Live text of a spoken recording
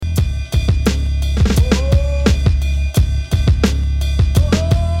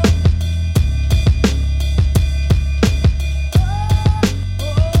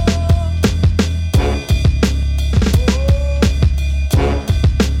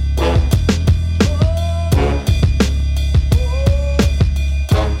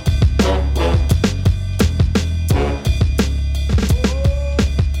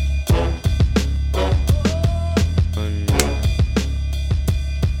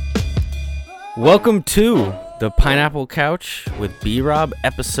Welcome to the Pineapple Couch with B-Rob,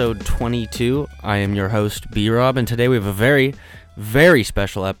 episode 22. I am your host, B-Rob, and today we have a very, very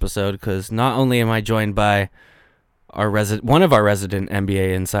special episode because not only am I joined by one of our resident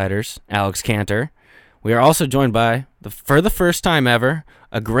NBA insiders, Alex Kanter, we are also joined by, for the first time ever,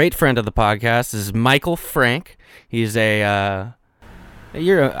 a great friend of the podcast. This is Michael Frank. He's is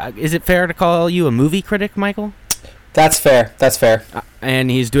it fair to call you a movie critic, Michael? That's fair. And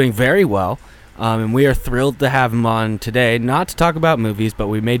he's doing very well. And we are thrilled to have him on today, not to talk about movies, but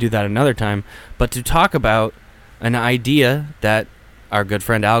we may do that another time, but to talk about an idea that our good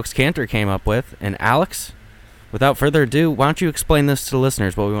friend Alex Kanter came up with. And Alex, without further ado, why don't you explain this to the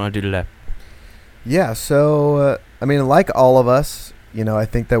listeners, what we want to do today? Yeah, so, like all of us, I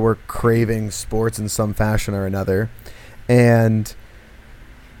think that we're craving sports in some fashion or another. And,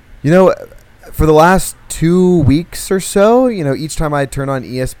 for the last 2 weeks or so, each time I turn on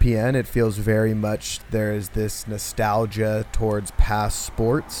ESPN, it feels very much there is this nostalgia towards past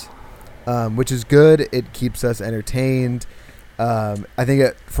sports, which is good. It keeps us entertained. I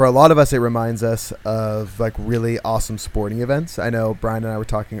think for a lot of us, it reminds us of like really awesome sporting events. I know Brian and I were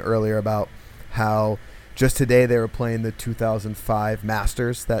talking earlier about how just today they were playing the 2005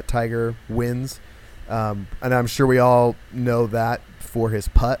 Masters that Tiger wins. And I'm sure we all know that for his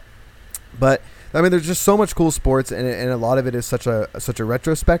putt. But there's just so much cool sports, and a lot of it is such a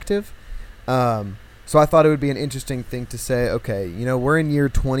retrospective. So I thought it would be an interesting thing to say, okay, we're in year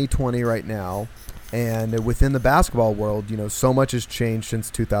 2020 right now, and within the basketball world, so much has changed since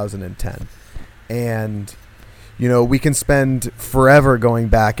 2010. And, we can spend forever going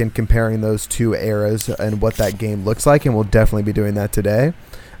back and comparing those two eras and what that game looks like, and we'll definitely be doing that today.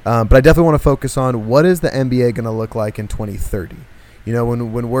 But I definitely want to focus on what is the NBA going to look like in 2030.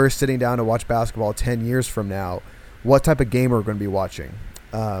 When we're sitting down to watch basketball 10 years from now, what type of game are we going to be watching?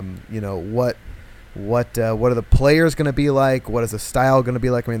 What are the players going to be like? What is the style going to be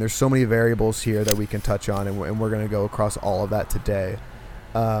like? There's so many variables here that we can touch on, and we're going to go across all of that today.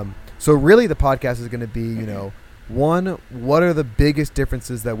 So really the podcast is going to be, one, what are the biggest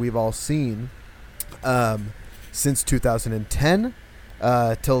differences that we've all seen since 2010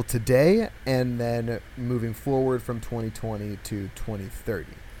 till today, and then moving forward from 2020 to 2030.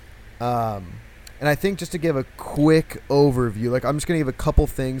 And I think just to give a quick overview, I'm just going to give a couple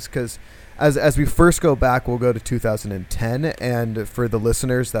things because as we first go back, we'll go to 2010, and for the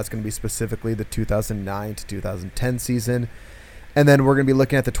listeners, that's going to be specifically the 2009 to 2010 season. And then we're going to be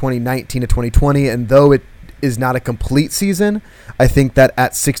looking at the 2019 to 2020, and though it is not a complete season, I think that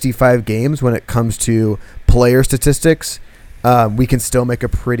at 65 games, when it comes to player statistics, we can still make a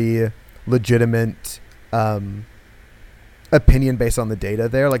pretty legitimate opinion based on the data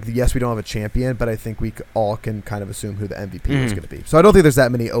there. Yes, we don't have a champion, but I think we all can kind of assume who the MVP is going to be. So I don't think there's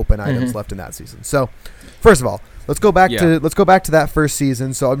that many open items left in that season. So first of all, let's go back to that first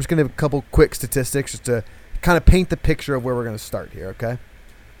season. So I'm just going to give a couple quick statistics just to kind of paint the picture of where we're going to start here. Okay.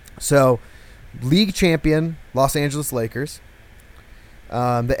 So league champion, Los Angeles Lakers.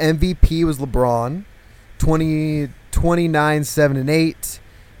 The MVP was LeBron. 29, 7, and 8.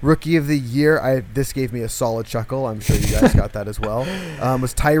 Rookie of the year, this gave me a solid chuckle. I'm sure you guys got that as well.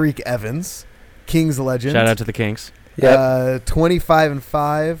 Was Tyreek Evans, Kings legend. Shout out to the Kings. 25 and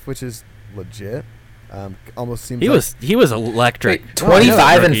 5, which is legit. Almost seems he was electric. Wait,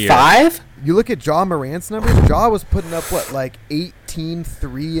 25 and 5? You look at Ja Morant's numbers. Ja was putting up 18,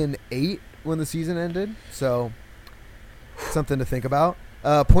 3, and 8 when the season ended. So something to think about.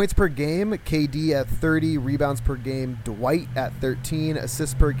 Points per game, KD at 30. Rebounds per game, Dwight at 13.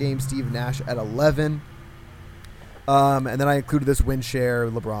 Assists per game, Steve Nash at 11. And then I included this win share,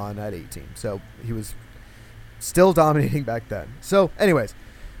 LeBron at 18. So he was still dominating back then. So anyways,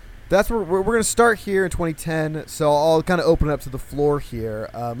 that's where we're going to start here in 2010. So I'll kind of open it up to the floor here.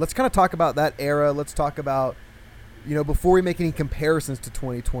 Let's kind of talk about that era. Let's talk about, before we make any comparisons to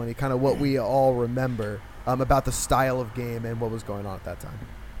 2020, kind of what we all remember about the style of game and what was going on at that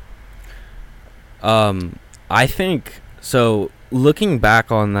time. I think so. Looking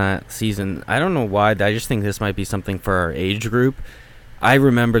back on that season, I don't know why. I just think this might be something for our age group. I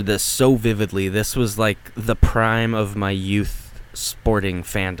remember this so vividly. This was like the prime of my youth sporting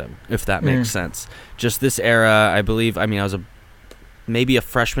fandom, if that makes sense. Just this era, I believe. I was maybe a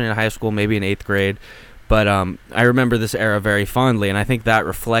freshman in high school, maybe in 8th grade. But I remember this era very fondly, and I think that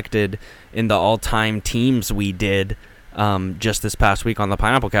reflected in the all-time teams we did just this past week on the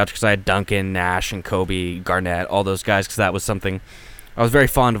Pineapple Couch, because I had Duncan, Nash, and Kobe, Garnett, all those guys, because that was something I was very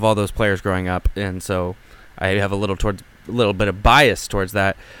fond of all those players growing up, and so I have a little bit of bias towards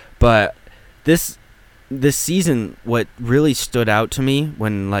that. But this season, what really stood out to me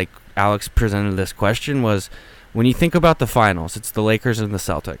when Alex presented this question was, when you think about the finals, it's the Lakers and the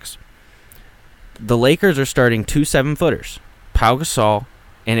Celtics. The Lakers are starting 2 7-footers, Pau Gasol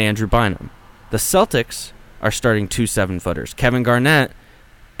and Andrew Bynum. The Celtics are starting 2 7-footers, Kevin Garnett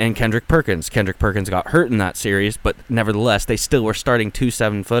and Kendrick Perkins. Kendrick Perkins got hurt in that series, but nevertheless, they still were starting 2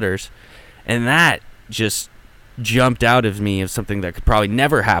 7-footers. And that just jumped out of me as something that could probably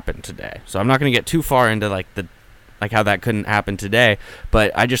never happen today. So I'm not going to get too far into like how that couldn't happen today,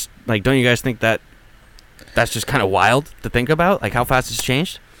 but I just like, don't you guys think that that's just kind of wild to think about, like how fast it's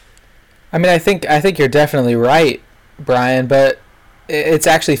changed? I mean, I think you're definitely right, Brian, but it's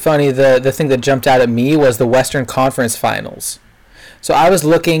actually funny. The thing that jumped out at me was the Western Conference Finals. So I was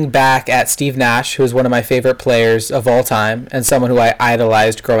looking back at Steve Nash, who is one of my favorite players of all time and someone who I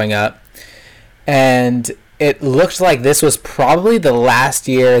idolized growing up. And it looked like this was probably the last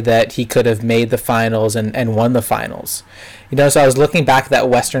year that he could have made the finals and won the finals. You know, so I was looking back at that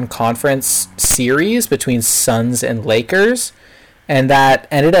Western Conference series between Suns and Lakers, and that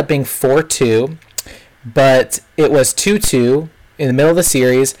ended up being 4-2, but it was 2-2 in the middle of the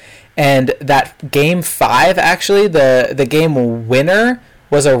series, and that Game 5, actually, the game winner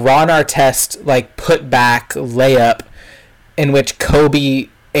was a Ron Artest, like, put-back layup in which Kobe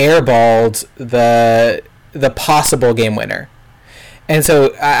airballed the possible game winner. And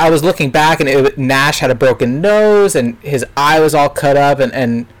so I was looking back, and Nash had a broken nose, and his eye was all cut up,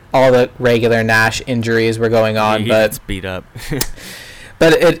 and all the regular Nash injuries were going on. He but gets beat up.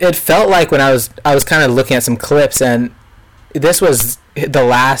 But it felt like when I was kind of looking at some clips, and this was the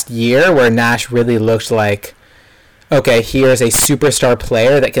last year where Nash really looked like, okay, here's a superstar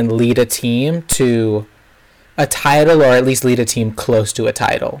player that can lead a team to a title, or at least lead a team close to a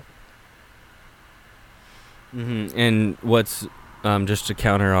title. Mm-hmm. And what's just to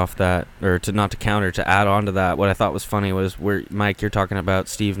counter off that, or to add on to that, what I thought was funny was where, Mike, you're talking about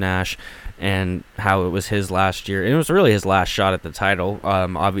Steve Nash and how it was his last year. And it was really his last shot at the title.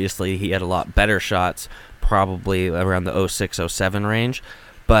 Obviously, he had a lot better shots, probably around the 06-07 range.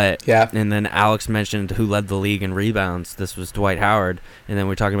 But yeah. And then Alex mentioned who led the league in rebounds. This was Dwight Howard. And then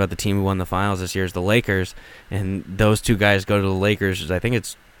we're talking about the team who won the finals this year is the Lakers. And those two guys go to the Lakers. I think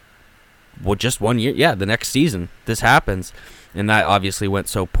it's just 1 year. Yeah, the next season this happens. And that obviously went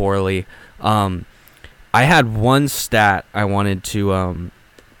so poorly. I had one stat I wanted to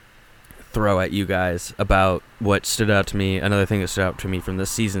throw at you guys about what stood out to me, another thing that stood out to me from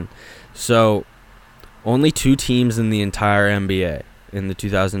this season. So only 2 teams in the entire NBA in the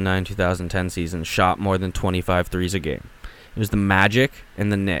 2009-2010 season shot more than 25 threes a game. It was the Magic and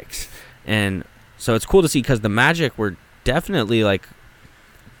the Knicks. And so it's cool to see because the Magic were definitely, like,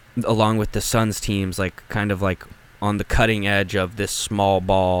 along with the Suns teams, like kind of like on the cutting edge of this small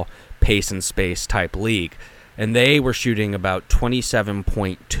ball, pace and space type league. And they were shooting about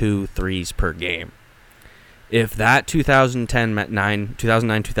 27.2 threes per game. If that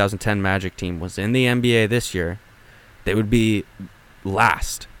 2009-2010 Magic team was in the NBA this year, they would be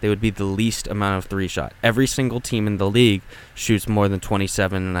last. They would be the least amount of three shot. Every single team in the league shoots more than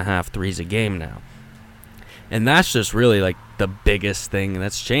 27.5 threes a game now. And that's just really like the biggest thing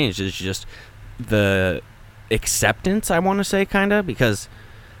that's changed is just the acceptance, I want to say, kind of, because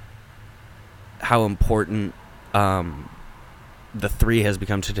how important the three has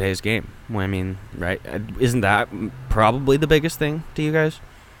become to today's game. I mean, right? Isn't that probably the biggest thing to you guys?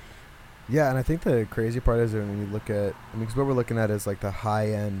 Yeah, and I think the crazy part is when you look at, because what we're looking at is like the high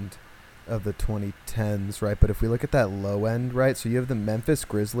end of the 2010s, right? But if we look at that low end, right? So you have the Memphis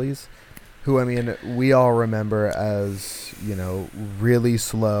Grizzlies, who, I mean, we all remember as, you know, really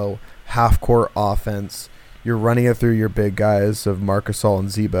slow half-court offense. You're running it through your big guys of Marc Gasol and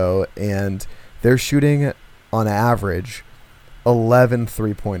Zebo, and they're shooting, on average, 11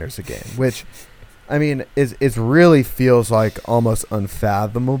 three-pointers a game, which, I mean, is really feels like almost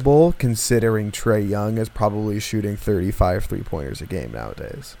unfathomable considering Trae Young is probably shooting 35 three-pointers a game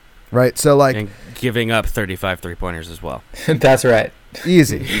nowadays, right? So, like, and giving up 35 three-pointers as well. That's right.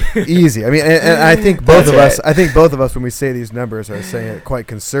 Easy. I mean, and I think both of us, when we say these numbers, are saying it quite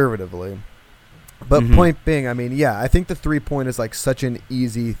conservatively. But point being, I mean, yeah, I think the 3-point is like such an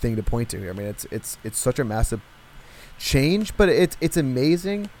easy thing to point to. I mean, it's such a massive change, but it's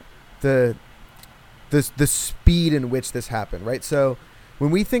amazing the speed in which this happened, right? So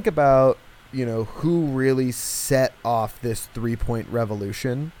when we think about, you know, who really set off this 3-point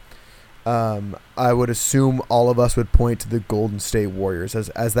revolution, I would assume all of us would point to the Golden State Warriors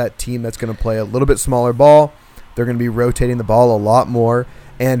as that team that's going to play a little bit smaller ball. They're going to be rotating the ball a lot more.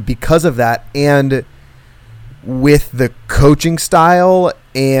 And because of that, and with the coaching style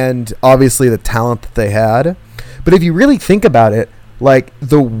and obviously the talent that they had, but if you really think about it, Like,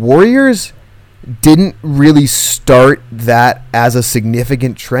 the Warriors didn't really start that as a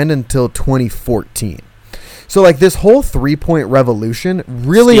significant trend until 2014. So, like, this whole three-point revolution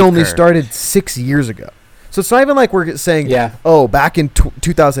really only started 6 years ago. So it's not even like we're saying, back in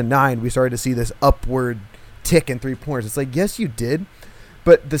 2009, we started to see this upward tick in three-pointers. It's like, yes, you did.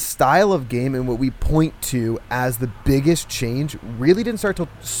 But the style of game and what we point to as the biggest change really didn't start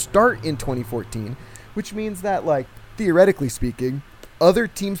in 2014, which means that, like, theoretically speaking, other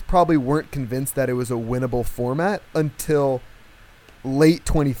teams probably weren't convinced that it was a winnable format until late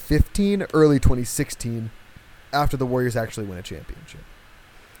 2015, early 2016, after the Warriors actually win a championship.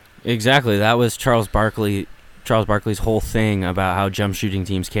 Exactly. That was Charles Barkley's whole thing about how jump shooting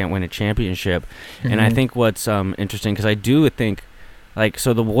teams can't win a championship. Mm-hmm. And I think what's interesting, because I do think, like,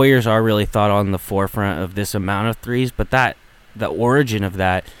 so the Warriors are really thought on the forefront of this amount of threes, but the origin of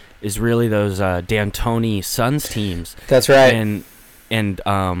that is really those D'Antoni Suns teams. That's right. And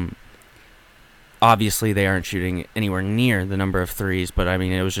obviously they aren't shooting anywhere near the number of threes, but I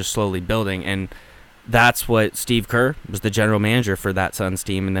mean, it was just slowly building. And that's what Steve Kerr was the general manager for that Suns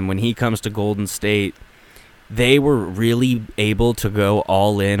team. And then when he comes to Golden State, they were really able to go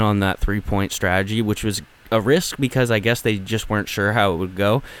all in on that three-point strategy, which was a risk because I guess they just weren't sure how it would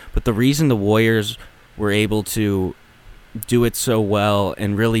go. But the reason the Warriors were able to do it so well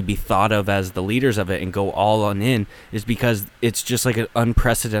and really be thought of as the leaders of it and go all on in is because it's just like an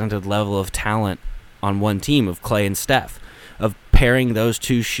unprecedented level of talent on one team of Klay and Steph, of pairing those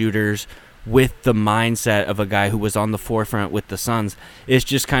two shooters with the mindset of a guy who was on the forefront with the Suns. It's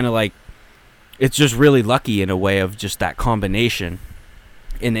just kind of like, it's just really lucky in a way of just that combination.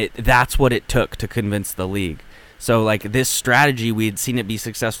 And that's what it took to convince the league. So, like, this strategy, we had seen it be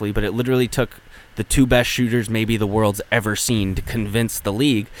successfully, but it literally took the two best shooters maybe the world's ever seen to convince the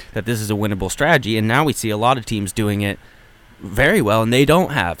league that this is a winnable strategy. And now we see a lot of teams doing it very well, and they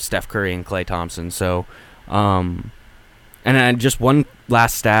don't have Steph Curry and Klay Thompson. So, and just one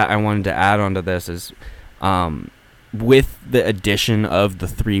last stat I wanted to add onto this is, with the addition of the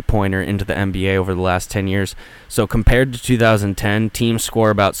three-pointer into the NBA over the last 10 years, so compared to 2010, teams score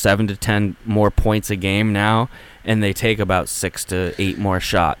about 7 to 10 more points a game now, and they take about 6 to 8 more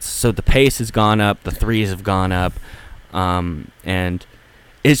shots. So the pace has gone up, the threes have gone up, and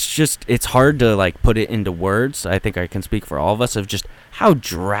it's hard to, like, put it into words. I think I can speak for all of us of just how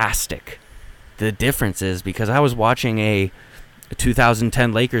drastic the difference is, because I was watching a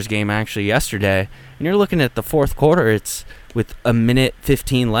 2010 Lakers game actually yesterday, and you're looking at the fourth quarter, it's with a minute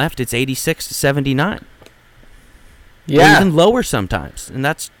 15 left, it's 86 to 79. Yeah. Or even lower sometimes, and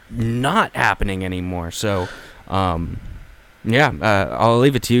that's not happening anymore. So, I'll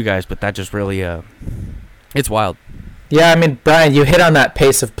leave it to you guys, but that just really, it's wild. Yeah, I mean, Brian, you hit on that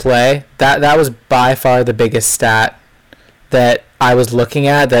pace of play. That was by far the biggest stat that I was looking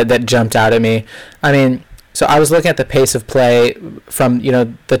at that jumped out at me. I mean, so I was looking at the pace of play from,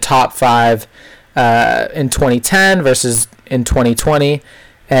 the top five in 2010 versus in 2020,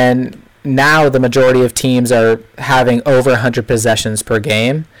 and now the majority of teams are having over 100 possessions per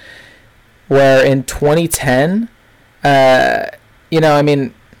game, where in 2010,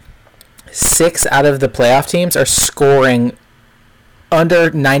 6 out of the playoff teams are scoring under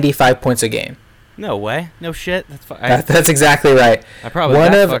 95 points a game. No way. No shit. That's exactly right. I probably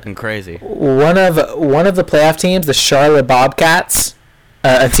that's fucking crazy. One of the playoff teams, the Charlotte Bobcats,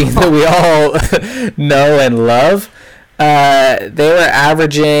 a team that we all know and love, they were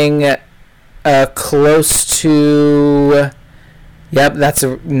averaging close to, that's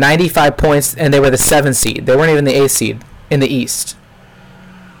 95 points, and they were the 7th seed. They weren't even the 8th seed in the East.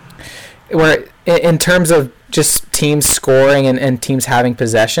 Where in terms of just teams scoring and teams having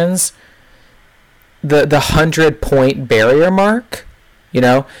possessions, the 100-point barrier mark,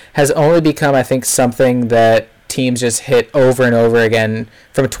 has only become, I think, something that teams just hit over and over again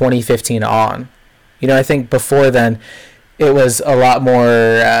from 2015 on. I think before then, it was a lot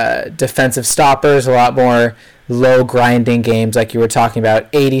more defensive stoppers, a lot more low grinding games like you were talking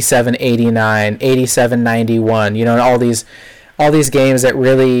about, 87-89, 87-91, and all these games that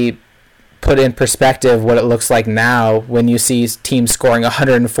really put in perspective what it looks like now when you see teams scoring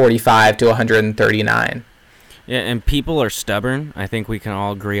 145 to 139. Yeah, and people are stubborn. I think we can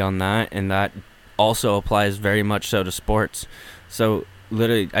all agree on that, and that also applies very much so to sports. So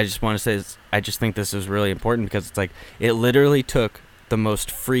literally, I just want to say this, I just think this is really important because it's like it literally took the most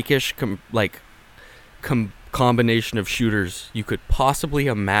freakish combination of shooters you could possibly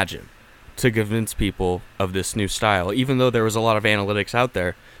imagine to convince people of this new style, even though there was a lot of analytics out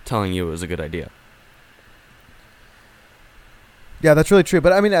there telling you it was a good idea. Yeah, that's really true.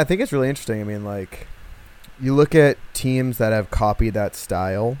 But I mean, I think it's really interesting. I mean, like, you look at teams that have copied that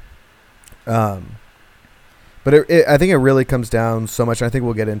style, but I think it really comes down so much, and I think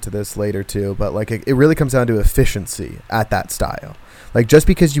we'll get into this later too, but like it really comes down to efficiency at that style. Like just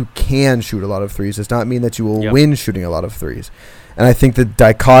because you can shoot a lot of threes does not mean that you will win shooting a lot of threes. And I think the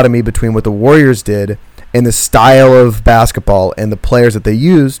dichotomy between what the Warriors did and the style of basketball and the players that they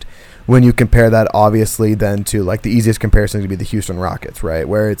used, when you compare that obviously then to like the easiest comparison to be the Houston Rockets, right?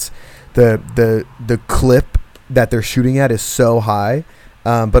 Where it's the clip that they're shooting at is so high,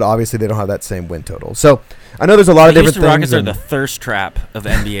 but obviously they don't have that same win total. So I know there's a lot of different things. The Rockets are the thirst trap of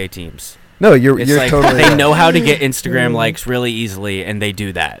NBA teams. No, you're like totally they right. know how to get Instagram likes really easily, and they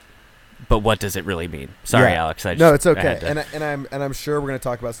do that. But what does it really mean? Sorry, Alex. No, it's okay. And I'm sure we're going to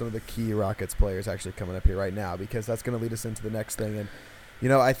talk about some of the key Rockets players actually coming up here right now, because that's going to lead us into the next thing.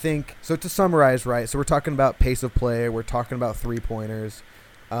 And I think so. To summarize, right? So we're talking about pace of play. We're talking about 3-pointers.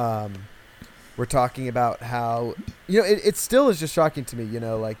 We're talking about how it still is just shocking to me.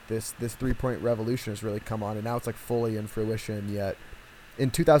 Like this 3-point revolution has really come on, and now it's like fully in fruition. Yet in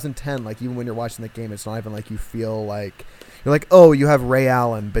 2010, like even when you're watching the game, it's not even like you feel like you're like, oh, you have Ray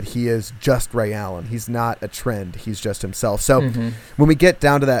Allen, but he is just Ray Allen. He's not a trend. He's just himself. So when we get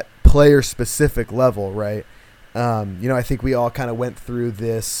down to that player specific level, right? I think we all kind of went through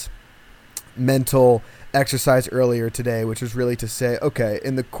this mental exercise earlier today, which was really to say, okay,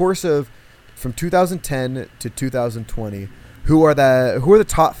 in the course of from 2010 to 2020, who are the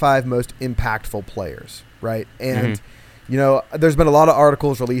top 5 most impactful players, right? And there's been a lot of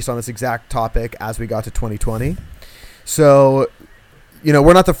articles released on this exact topic as we got to 2020. So,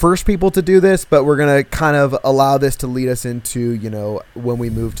 we're not the first people to do this, but we're going to kind of allow this to lead us into, when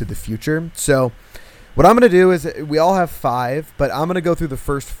we move to the future. So what I'm going to do is we all have 5, but I'm going to go through the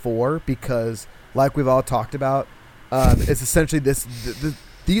first 4 because like we've all talked about, it's essentially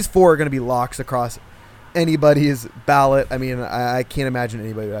these 4 are going to be locks across anybody's ballot. I mean, I can't imagine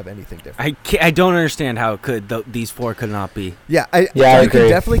anybody would have anything different. I don't understand how it could. These 4 could not be. Yeah, I agree. Can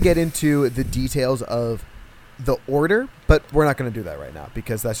definitely get into the details of the order, but we're not going to do that right now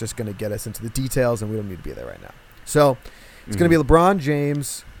because that's just going to get us into the details, and we don't need to be there right now. So it's going to be LeBron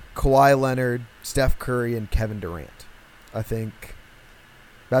James, Kawhi Leonard, Steph Curry, and Kevin Durant. I think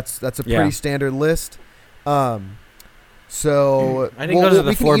that's a pretty standard list. So I think those are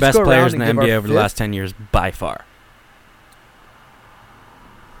the 4 best players in the NBA over the last 10 years by far.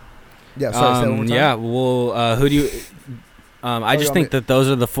 Yeah, sorry, say that one more time. Yeah, well, who do you I just think that those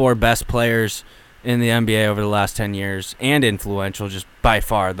are the 4 best players in the NBA over the last 10 years and influential just by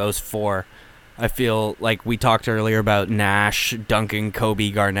far. Those 4. I feel like we talked earlier about Nash, Duncan,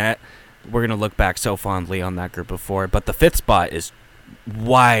 Kobe, Garnett. We're going to look back so fondly on that group of 4, but the 5th spot is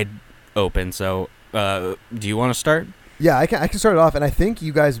wide open. So, do you want to start? Yeah, I can start it off, and I think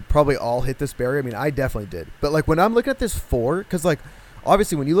you guys probably all hit this barrier. I mean, I definitely did. But, like, when I'm looking at this 4, because, like,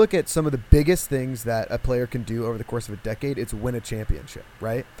 obviously when you look at some of the biggest things that a player can do over the course of a decade, it's win a championship,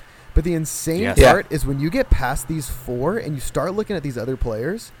 right? But the insane part is when you get past these 4 and you start looking at these other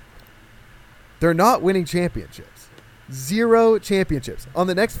players, they're not winning championships. 0 championships. On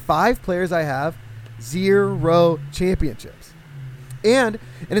the next 5 players I have, 0 championships. And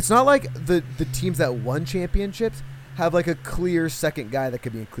it's not like the teams that won championships have like a clear second guy that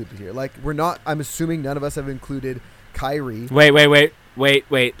could be included here. Like I'm assuming none of us have included Kyrie. Wait.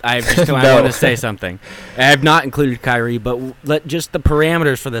 I just I want to say something. I have not included Kyrie, but just the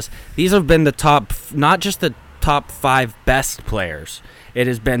parameters for this. These have been the top, not just the top 5 best players. It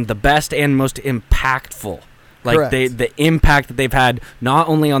has been the best and most impactful. Like the impact that they've had not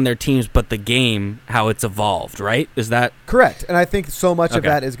only on their teams but the game, how it's evolved. Right? Is that correct? And I think so much of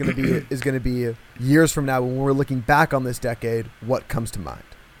that is going to be years from now when we're looking back on this decade. What comes to mind?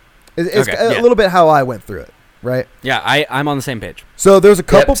 It's a little bit how I went through it. Right? Yeah, I'm on the same page. So there's a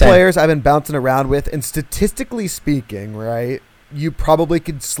couple players I've been bouncing around with, and statistically speaking, right, you probably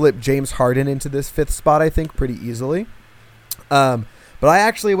could slip James Harden into this 5th spot, I think, pretty easily. But I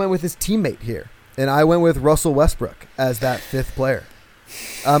actually went with his teammate here, and I went with Russell Westbrook as that 5th player.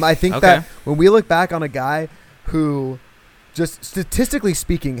 I think that when we look back on a guy who, just statistically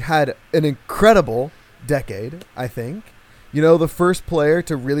speaking, had an incredible decade, I think. The first player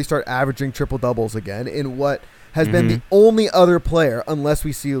to really start averaging triple-doubles again in what has been the only other player, unless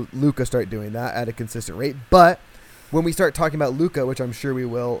we see Luka start doing that at a consistent rate. But when we start talking about Luka, which I'm sure we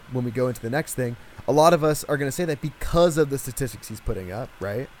will when we go into the next thing, a lot of us are going to say that because of the statistics he's putting up,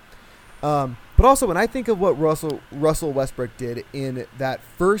 right? But also, when I think of what Russell Westbrook did in that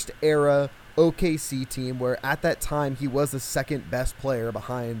first era OKC team, where at that time he was the second best player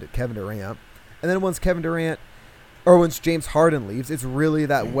behind Kevin Durant, and then once James Harden leaves, it's really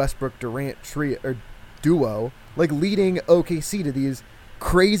that Westbrook Durant trio, or duo, like leading OKC to these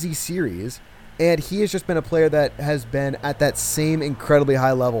crazy series. And he has just been a player that has been at that same incredibly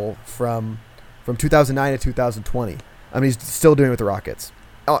high level from 2009 to 2020. I mean, he's still doing it with the Rockets.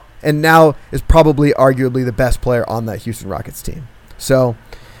 And now is probably arguably the best player on that Houston Rockets team. So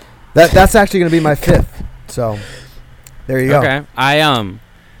that's actually going to be my fifth. So there you go. Okay.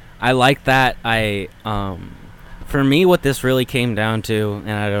 I like that. For me, what this really came down to,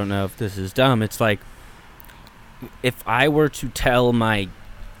 and I don't know if this is dumb, it's like if I were to tell my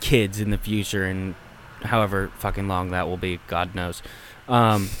kids in the future, and however fucking long that will be, God knows,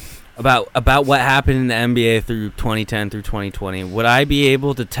 about what happened in the NBA through 2010 through 2020, would I be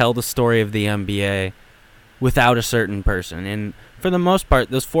able to tell the story of the NBA without a certain person? And for the most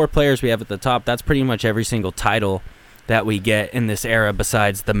part, those four players we have at the top, that's pretty much every single title that we get in this era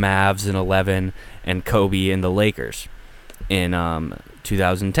besides the Mavs in 11 and Kobe and the Lakers in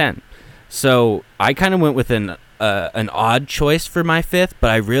 2010. So I kind of went with an odd choice for my fifth, but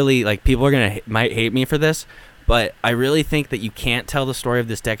I really, like, people are might hate me for this, but I really think that you can't tell the story of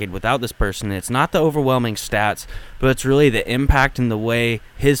this decade without this person. It's not the overwhelming stats, but it's really the impact and the way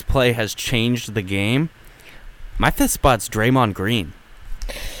his play has changed the game. My fifth spot's Draymond Green.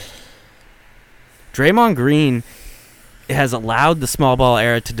 Draymond Green has allowed the small ball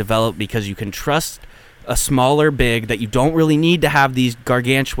era to develop because you can trust a smaller big that you don't really need to have these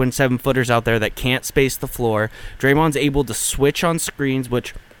gargantuan 7-footers out there that can't space the floor. Draymond's able to switch on screens,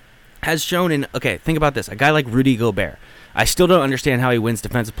 which has shown in, okay, think about this, a guy like Rudy Gobert. I still don't understand how he wins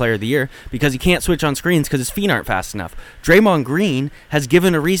Defensive Player of the Year because he can't switch on screens because his feet aren't fast enough. Draymond Green has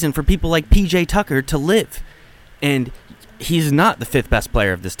given a reason for people like PJ Tucker to live. And he's not the fifth best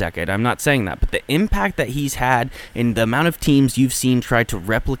player of this decade. I'm not saying that. But the impact that he's had and the amount of teams you've seen try to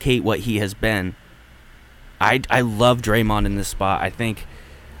replicate what he has been, I love Draymond in this spot. I think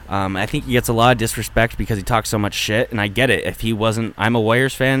he gets a lot of disrespect because he talks so much shit, and I get it. If he wasn't, I'm a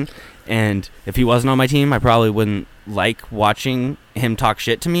Warriors fan, and if he wasn't on my team, I probably wouldn't like watching him talk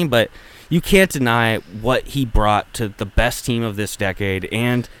shit to me, but you can't deny what he brought to the best team of this decade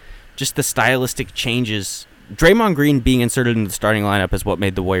and just the stylistic changes. Draymond Green being inserted into the starting lineup is what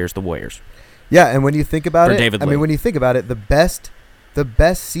made the Warriors the Warriors. Yeah, and when you think about For it, David Lee. when you think about it, the best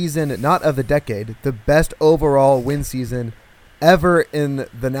season, not of the decade, the best overall win season ever in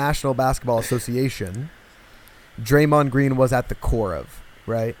the National Basketball Association, Draymond Green was at the core of,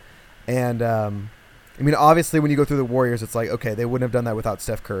 right? And, I mean, obviously, when you go through the Warriors, it's like, okay, they wouldn't have done that without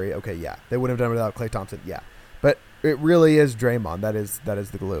Steph Curry. Okay, yeah. They wouldn't have done it without Klay Thompson. Yeah. But it really is Draymond. That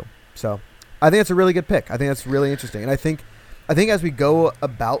is the glue. So I think it's a really good pick. I think that's really interesting. And I think as we go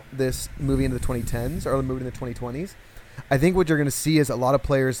about this moving into the 2010s or moving into the 2020s, I think what you're going to see is a lot of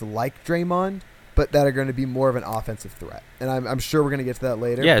players like Draymond, but that are going to be more of an offensive threat. And I'm sure we're going to get to that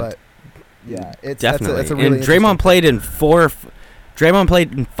later. Yeah, but yeah, it's definitely. That's a really and Draymond played in Draymond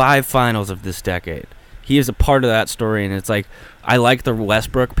played in 5 finals of this decade. He is a part of that story, and it's like I like the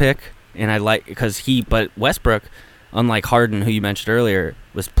Westbrook pick, and I like but Westbrook, unlike Harden, who you mentioned earlier,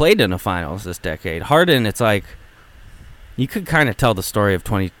 was played in the finals this decade. Harden, it's like you could kind of tell the story of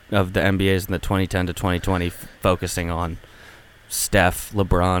the NBA's in the 2010 to 2020, focusing on Steph,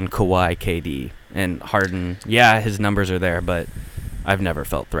 LeBron, Kawhi, KD, and Harden. Yeah, his numbers are there, but I've never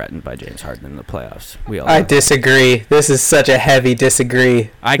felt threatened by James Harden in the playoffs. I disagree. This is such a heavy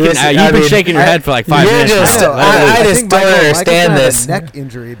disagree. You've been shaking your head for like 5 minutes. I just don't understand this. Have a neck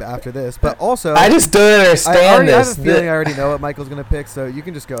injury after this, but also I just don't understand this. I have a feeling I already know what Michael's going to pick, so you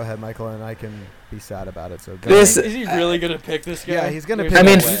can just go ahead, Michael, and I can be sad about it. So is he really going to pick this guy? Yeah, he's going to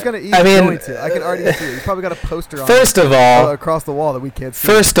pick. He's going to. I can already see it. He's probably got a poster on. First of all, across the wall that we can't see.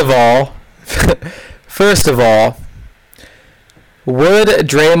 First of all, would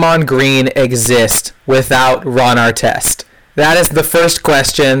Draymond Green exist without Ron Artest? That is the first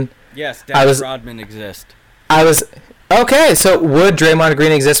question. Yes, Dennis Rodman exists. Okay, so would Draymond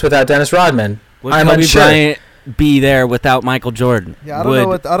Green exist without Dennis Rodman? Would Kobe Bryant be there without Michael Jordan? Yeah, I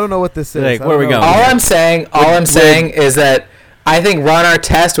don't know what this is. Like, where are we going? All I'm saying is that I think Ron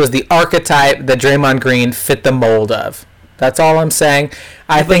Artest was the archetype that Draymond Green fit the mold of. That's all I'm saying.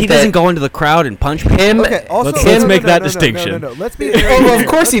 I think he doesn't go into the crowd and punch him. Okay, also, let's make that distinction. No. Let's be of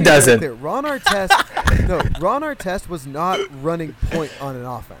course he doesn't. Ron Artest was not running point on an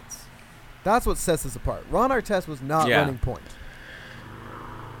offense. That's what sets us apart. Ron Artest was not running point.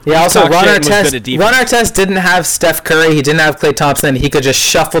 Yeah, also Ron Artest didn't have Steph Curry. He didn't have Klay Thompson. He could just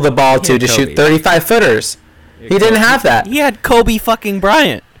shuffle the ball to shoot 35-footers. He didn't have that. He had Kobe fucking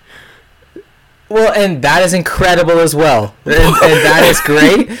Bryant. Well, and that is incredible as well, and that is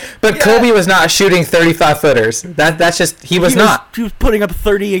great. But yeah. Kobe was not shooting 35-footers. That's just he was not. He was putting up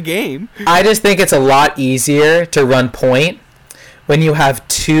 30 a game. I just think it's a lot easier to run point when you have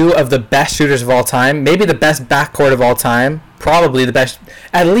two of the best shooters of all time, maybe the best backcourt of all time, probably the best,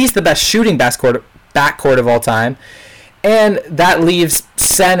 at least the best shooting backcourt of all time, and that leaves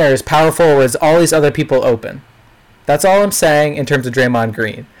centers, power forwards, all these other people open. That's all I'm saying in terms of Draymond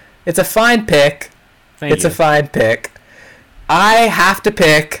Green. It's a fine pick. It's a fine pick. I have to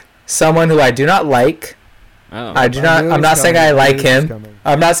pick someone who I do not like. Oh, I'm not saying I like him.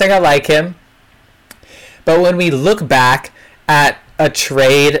 I'm not saying I like him. But when we look back at a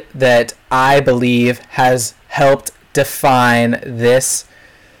trade that I believe has helped define this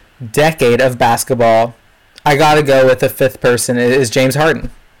decade of basketball, I got to go with the fifth person. It is James Harden.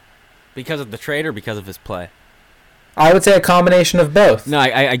 Because of the trade or because of his play? I would say a combination of both. No,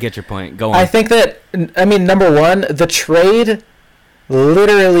 I get your point. Go on. I think that, number one, the trade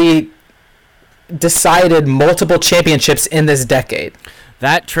literally decided multiple championships in this decade.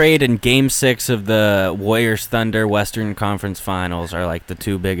 That trade and Game 6 of the Warriors-Thunder Western Conference Finals are like the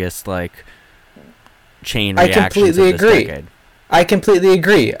two biggest chain reactions of this decade. I completely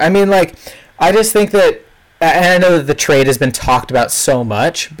agree. I just think that, and I know that the trade has been talked about so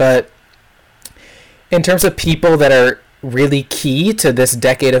much, but in terms of people that are really key to this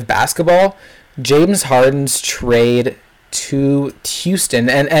decade of basketball, James Harden's trade to Houston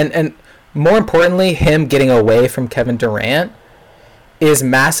and more importantly, him getting away from Kevin Durant is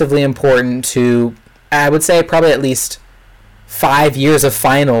massively important to, I would say, probably at least 5 years of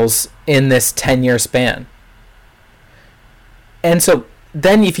finals in this 10-year span. And so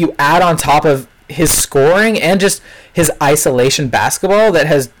then if you add on top of his scoring and just his isolation basketball that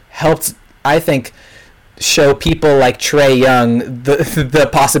has helped, I think, show people like Trae Young the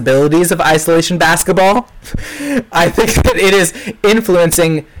possibilities of isolation basketball, I think that it is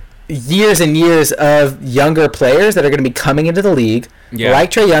influencing years and years of younger players that are going to be coming into the league,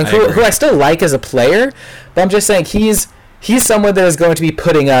 like Trae Young, who I still like as a player, but I'm just saying he's someone that is going to be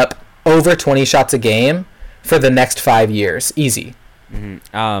putting up over 20 shots a game for the next 5 years, easy.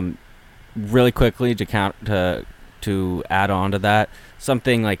 Mm-hmm. Really quickly to add on to that,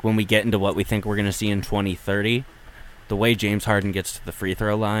 something like when we get into what we think we're going to see in 2030, the way James Harden gets to the free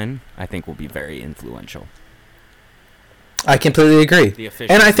throw line, I think will be very influential. I completely agree.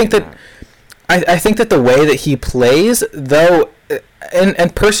 And I think that I think that the way that he plays, though,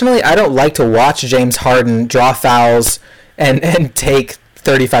 and personally, I don't like to watch James Harden draw fouls and take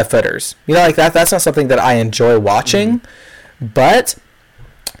 35-footers. That's not something that I enjoy watching, but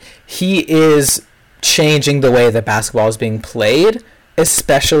he is changing the way that basketball is being played,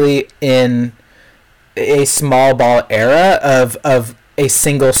 especially in a small ball era of a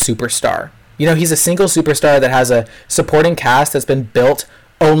single superstar. He's a single superstar that has a supporting cast that's been built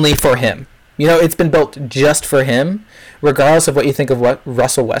only for him. It's been built just for him, regardless of what you think of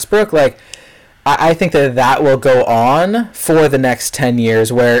Russell Westbrook. I think that will go on for the next 10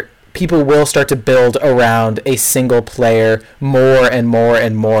 years, where people will start to build around a single player more and more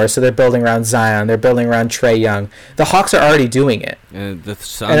and more. So they're building around Zion. They're building around Trae Young. The Hawks are already doing it. The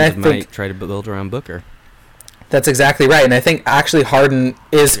Suns might try to build around Booker. That's exactly right. And I think actually Harden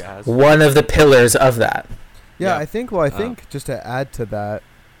is one of the pillars of that. Yeah. I think just to add to that,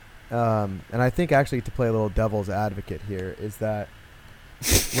 and I think actually to play a little devil's advocate here, is that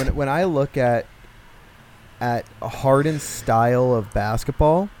when I look at Harden's style of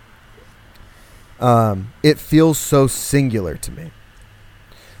basketball, it feels so singular to me.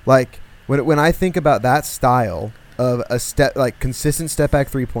 Like when I think about that style of consistent step back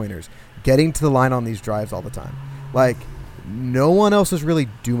 3-pointers, getting to the line on these drives all the time, no one else is really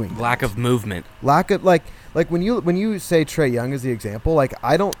doing that. Lack of movement. Lack of when you say Trae Young is the example,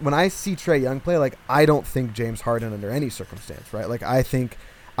 when I see Trae Young play, I don't think James Harden under any circumstance, right? I think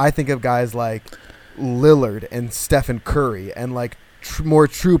of guys like Lillard and Stephen Curry and more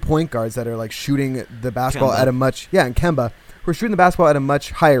true point guards that are shooting the basketball at a much and Kemba, who are shooting the basketball at a much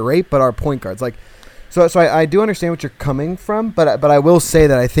higher rate, but are point guards. So I do understand what you're coming from, but I will say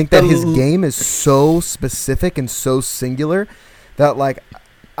that I think that his game is so specific and so singular that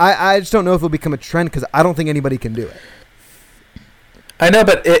I just don't know if it'll become a trend, because I don't think anybody can do it. I know,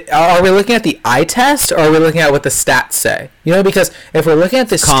 but are we looking at the eye test, or are we looking at what the stats say? Because if we're looking at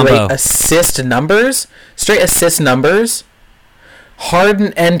the straight assist numbers,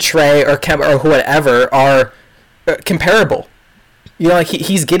 Harden and Trae or Kemba or whatever are comparable.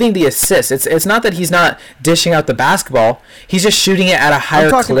 He's getting the assists. It's not that he's not dishing out the basketball. He's just shooting it at a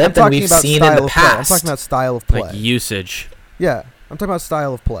higher clip than we've seen in the past. I'm talking about style of play. Usage. Yeah. I'm talking about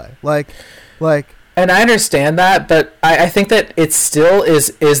style of play. Like. And I understand that, but I think that it still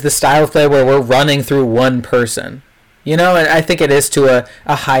is the style of play where we're running through one person. And I think it is to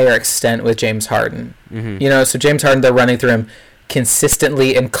a higher extent with James Harden. Mm-hmm. So James Harden, they're running through him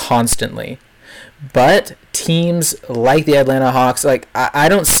consistently and constantly. But teams like the Atlanta Hawks, like I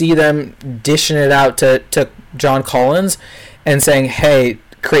don't see them dishing it out to John Collins and saying, hey,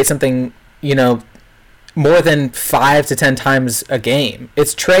 create something, more than 5 to 10 times a game.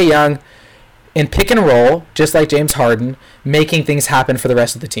 It's Trae Young in pick and roll, just like James Harden, making things happen for the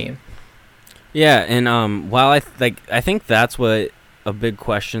rest of the team. Yeah, and while I think that's what a big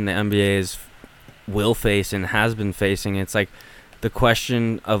question the NBA will face and has been facing. It's like the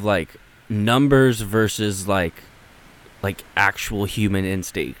question of like numbers versus like actual human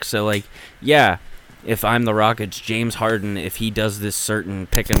instinct. So like, yeah, if I'm the Rockets, James Harden, if he does this certain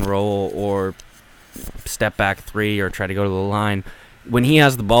pick and roll or step back three or try to go to the line, when he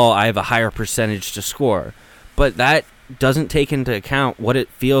has the ball, I have a higher percentage to score. But that doesn't take into account what it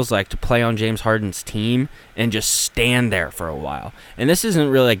feels like to play on James Harden's team and just stand there for a while. And this isn't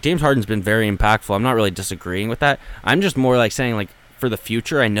really like James Harden's been very impactful. I'm not really disagreeing with that. I'm just more like saying like for the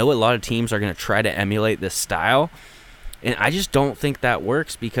future, I know a lot of teams are going to try to emulate this style. And I just don't think that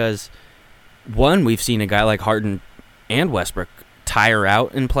works because, one, we've seen a guy like Harden and Westbrook tire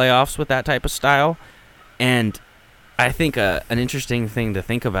out in playoffs with that type of style. And I think an interesting thing to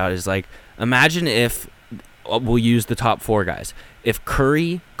think about is like, imagine if, we'll use the top 4 guys, if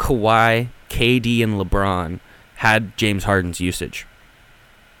Curry, Kawhi, KD, and LeBron had James Harden's usage.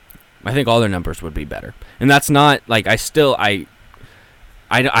 I think all their numbers would be better. And that's not like I had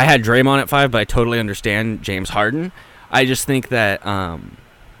Draymond at 5, but I totally understand James Harden. I just think that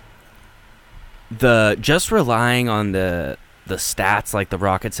just relying on the stats like the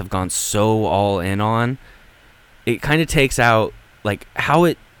Rockets have gone so all in on, it kind of takes out like how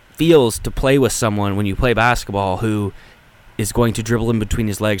it feels to play with someone when you play basketball who is going to dribble in between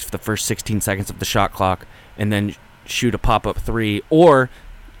his legs for the first 16 seconds of the shot clock and then shoot a pop-up 3, or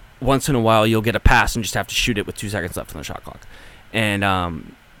once in a while you'll get a pass and just have to shoot it with 2 seconds left on the shot clock. And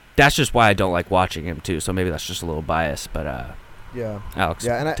that's just why I don't like watching him too. So maybe that's just a little bias, but yeah, Alex,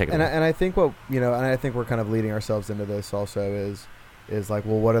 take it away. And I think what and I think we're kind of leading ourselves into this also is like,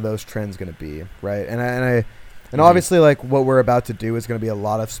 well, what are those trends going to be, right? And obviously, like what we're about to do is going to be a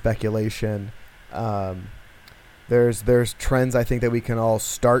lot of speculation. There's trends I think that we can all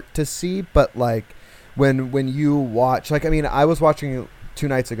start to see, but like when you watch, like I mean, I was watching 2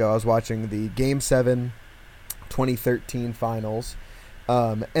 nights ago. I was watching the Game 7 2013 finals.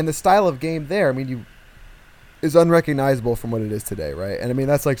 And the style of game there, I mean, is unrecognizable from what it is today, right? And I mean,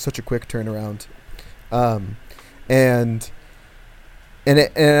 that's like such a quick turnaround. And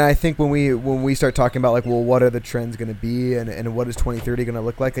I think when we start talking about like, well, what are the trends going to be and what is 2030 going to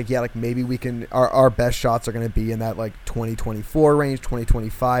look like? Like, yeah, like maybe we can, our best shots are going to be in that like 2024 range,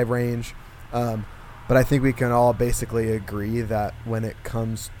 2025 range. But I think we can all basically agree that when it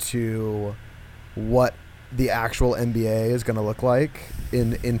comes to what the actual NBA is going to look like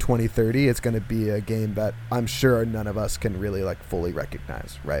in 2030, it's going to be a game that I'm sure none of us can really like fully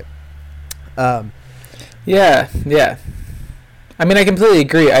recognize, right? Yeah. I mean, I completely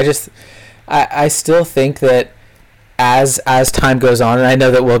agree. I still think that as time goes on, and I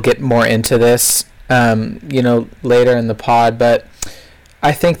know that we'll get more into this, later in the pod, but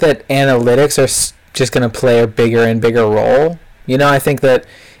I think that analytics are just going to play a bigger and bigger role. I think that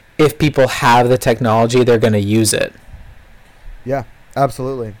if people have the technology, they're going to use it. Yeah,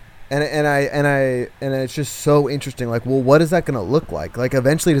 absolutely. And it's just so interesting. Like, well, what is that going to look like? Like,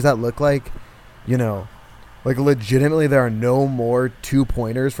 eventually, does that look like, like legitimately there are no more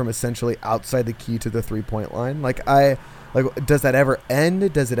 2-pointers from essentially outside the key to the 3-point line? Does that ever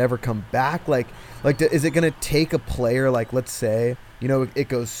end? Does it ever come back? Is it going to take a player like, let's say, it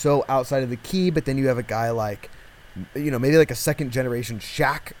goes so outside of the key, but then you have a guy like, maybe like a second generation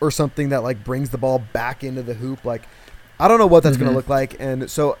Shaq or something that like brings the ball back into the hoop. Like, I don't know what that's going to look like. And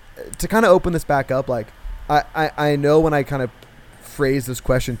so to kind of open this back up, like I know when I kind of phrase this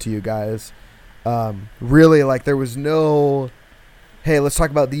question to you guys, really like there was no, hey, let's talk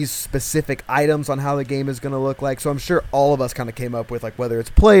about these specific items on how the game is going to look like. So I'm sure all of us kind of came up with like whether it's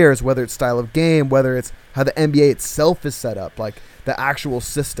players, whether it's style of game, whether it's how the NBA itself is set up, like the actual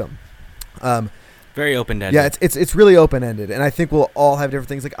system. Very open-ended. Yeah, it's really open-ended, and I think we'll all have different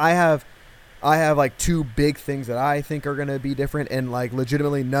things. Like I have like 2 big things that I think are going to be different, and like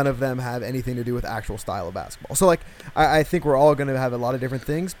legitimately none of them have anything to do with actual style of basketball. So like I think we're all going to have a lot of different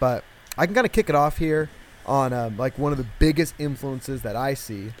things, but I can kind of kick it off here on like one of the biggest influences that I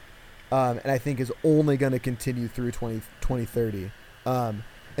see, and I think is only going to continue through 2030, And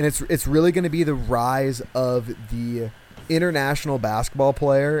it's really going to be the rise of the international basketball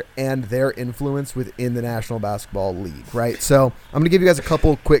player and their influence within the National Basketball League, right? So I'm going to give you guys a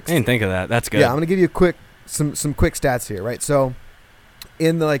couple quick. I didn't think of that. That's good. Yeah, I'm going to give you some quick stats here, right? So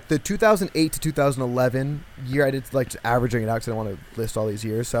in the 2008 to 2011 year, I did just averaging it out because I don't want to list all these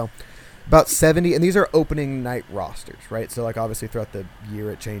years. So about 70, and these are opening night rosters, right? So obviously throughout the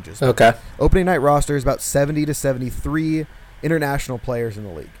year it changes. Okay. Opening night rosters, about 70 to 73 international players in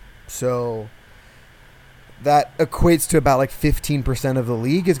the league. So that equates to about 15% of the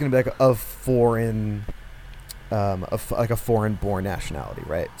league is going to be a foreign, a foreign-born nationality,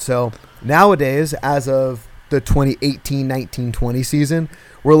 right? So nowadays, as of the 2018-19-20 season,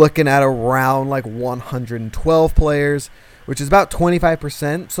 we're looking at around 112 players, which is about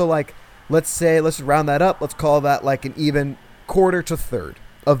 25%. So let's round that up. Let's call that an even quarter to third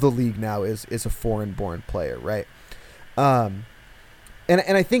of the league now is a foreign-born player, right?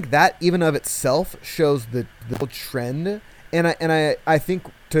 And I think that even of itself shows the trend. And I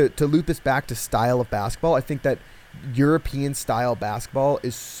think to loop this back to style of basketball, I think that European style basketball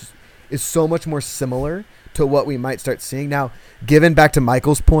is so much more similar to what we might start seeing now. Given back to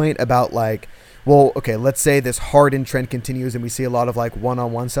Michael's point about let's say this hardened trend continues and we see a lot of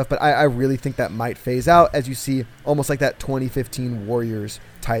one-on-one stuff, but I really think that might phase out as you see almost that 2015 Warriors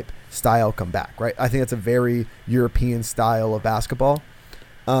type style come back, right? I think that's a very European style of basketball.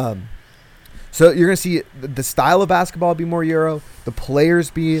 So you're going to see the style of basketball be more Euro, the players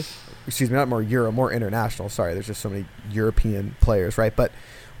be, not more Euro, more international. Sorry, there's just so many European players, right? But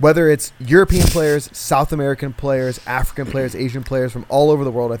whether it's European players, South American players, African players, Asian players from all over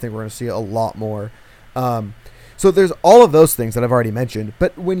the world, I think we're going to see a lot more. So there's all of those things that I've already mentioned.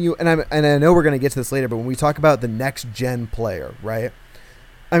 But when you, and I know we're going to get to this later, but when we talk about the next gen player, right?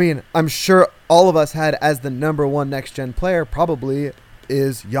 I mean, I'm sure all of us had as the number one next gen player probably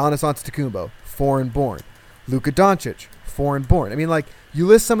is Giannis Antetokounmpo, foreign born. Luka Doncic, foreign born. I mean, you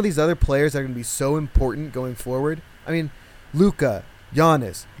list some of these other players that are going to be so important going forward. I mean, Luka,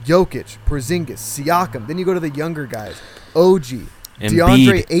 Giannis, Jokic, Porzingis, Siakam. Then you go to the younger guys, OG,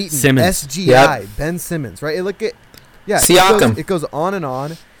 DeAndre Ayton, Simmons. SGI, Ben Simmons, right? Siakam. It goes on,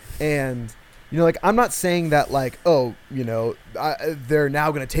 and I'm not saying that they're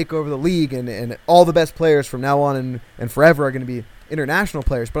now going to take over the league and all the best players from now on and forever are going to be international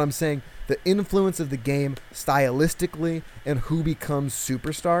players, but I'm saying the influence of the game stylistically and who becomes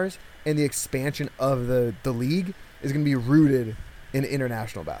superstars and the expansion of the league is going to be rooted in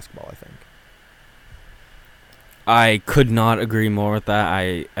international basketball, I think. I could not agree more with that.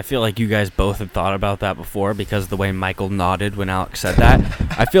 I feel like you guys both had thought about that before because of the way Michael nodded when Alex said that.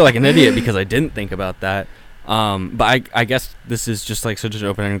 I feel like an idiot because I didn't think about that. But I guess this is just such an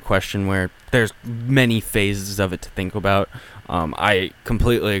open-ended question where there's many phases of it to think about. I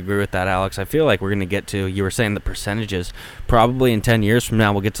completely agree with that, Alex. I feel like we're going to get to, you were saying the percentages, probably in 10 years from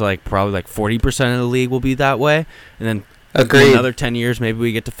now we'll get to probably 40% of the league will be that way. And then Agreed. In another 10 years maybe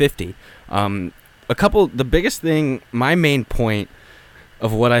we get to 50. The biggest thing, my main point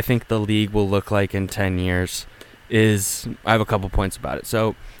of what I think the league will look like in 10 years is, I have a couple points about it.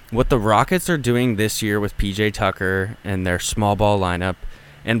 So what the Rockets are doing this year with PJ Tucker and their small ball lineup,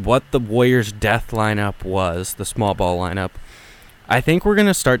 and what the Warriors' death lineup was, the small ball lineup, I think we're going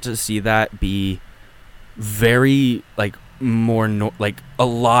to start to see that be very, a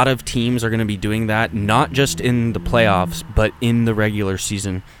lot of teams are going to be doing that, not just in the playoffs, but in the regular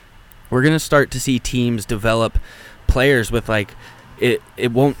season. We're going to start to see teams develop players with,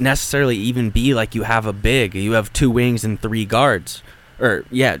 it won't necessarily even be you have a big. You have two wings and three guards.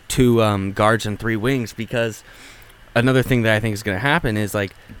 Two guards and three wings, because another thing that I think is going to happen is,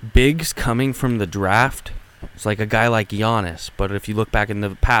 bigs coming from the draft. It's a guy like Giannis, but if you look back in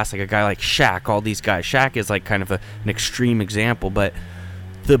the past, a guy like Shaq, all these guys. Shaq is kind of an extreme example, but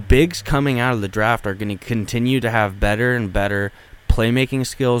the bigs coming out of the draft are going to continue to have better and better playmaking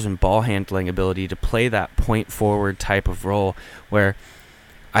skills and ball handling ability to play that point forward type of role, where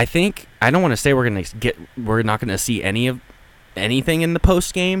I don't want to say we're not going to see anything in the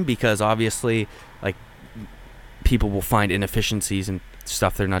post game, because obviously people will find inefficiencies and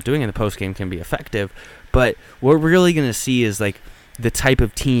stuff they're not doing in the post game can be effective, but what we're really going to see is the type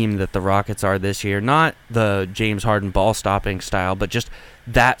of team that the Rockets are this year, not the James Harden ball stopping style, but just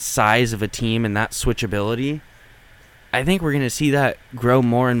that size of a team and that switchability. I think we're going to see that grow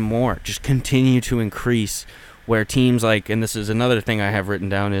more and more, just continue to increase, where teams and this is another thing I have written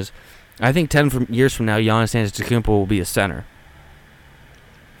down, is I think 10 years from now, Giannis Antetokounmpo will be a center.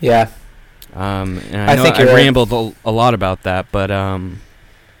 Yeah. And I know I rambled a lot about that, but I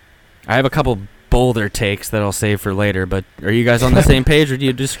have a couple bolder takes that I'll save for later. But are you guys on the same page, or do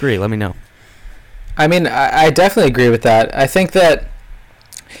you disagree? Let me know. I mean, I definitely agree with that. I think that,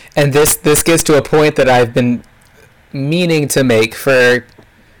 and this gets to a point that I've been meaning to make for,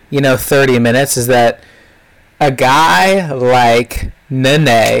 30 minutes, is that a guy like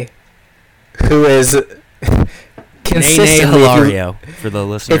Nene, who is consistently, Nene Hilario, for the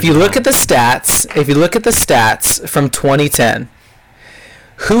listeners. if you look at the stats from 2010,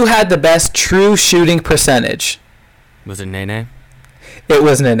 who had the best true shooting percentage? Was it Nene? It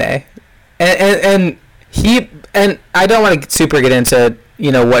was Nene. And he, and I don't want to super get into,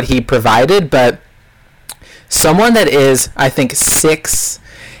 what he provided, but someone that is, I think, 6'8"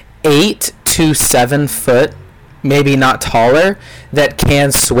 to 7 foot, maybe not taller, that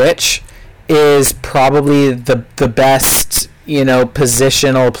can switch, is probably the best,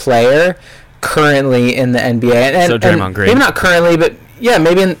 positional player currently in the NBA. And, so Draymond Green. Maybe not currently, but yeah,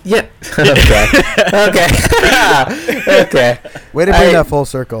 maybe okay. Okay. Okay. Way to bring that full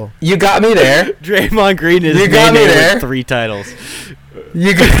circle. You got me there. Draymond Green is you got me there. With 3 titles.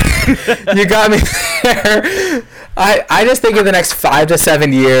 You got me there. I just think in the next 5 to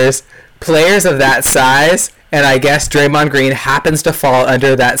 7 years, players of that size, and I guess Draymond Green happens to fall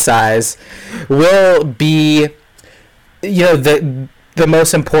under that size, will be, the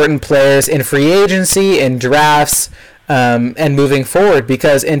most important players in free agency, in drafts, and moving forward.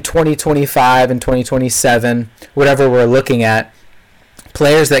 Because in 2025 and 2027, whatever we're looking at,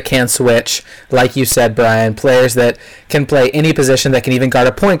 players that can switch, like you said, Brian, players that can play any position, that can even guard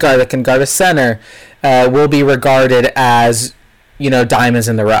a point guard, that can guard a center, will be regarded as, diamonds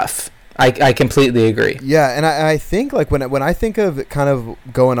in the rough. I completely agree. Yeah, and I think like when I think of kind of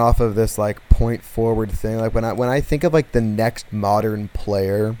going off of this like point forward thing, like when I think of like the next modern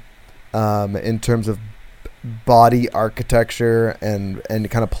player, in terms of body architecture and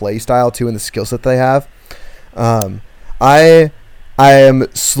kind of play style too, and the skill set they have, I am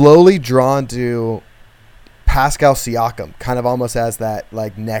slowly drawn to Pascal Siakam, kind of almost as that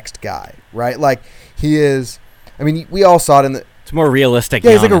like next guy, right? Like he is. I mean, we all saw it in the. It's more realistic.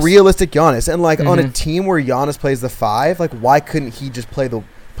 Yeah, Giannis. he's like a realistic Giannis, and like on a team where Giannis plays the 5, like why couldn't he just play the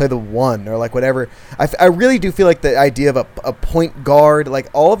 1 or like whatever? I really do feel like the idea of a point guard, like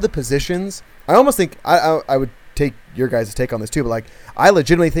all of the positions. I almost think I would take your guys' take on this too, but like I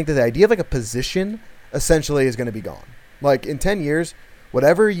legitimately think that the idea of like a position essentially is going to be gone. Like in 10 years,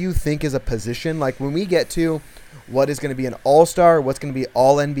 whatever you think is a position, like when we get to what is going to be an all-star, what's going to be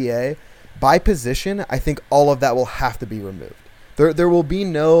all NBA, by position, I think all of that will have to be removed. There will be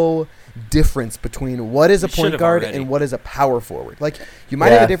no difference between what is a point guard and what is a power forward. Like you might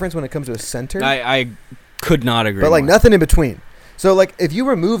have a difference when it comes to a center. I could not agree. But like nothing in between. So like if you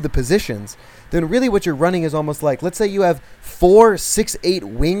remove the positions, then really what you're running is almost like, let's say you have 4 6'8"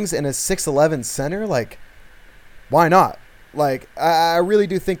 wings and a 6'11" center, like why not? Like I really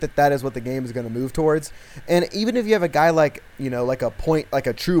do think that is what the game is going to move towards. And even if you have a guy like, like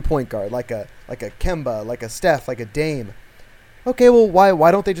a true point guard, like a Kemba, like a Steph, like a Dame, okay, well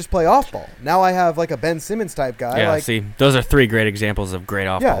why don't they just play off ball? Now I have like a Ben Simmons type guy. Yeah, like, see, those are 3 great examples of great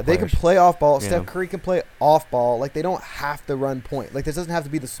off ball. Yeah, they players. can play off ball. Yeah. Steph Curry can play off ball. Like they don't have to run point. Like this doesn't have to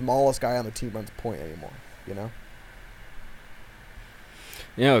be the smallest guy on the team runs point anymore.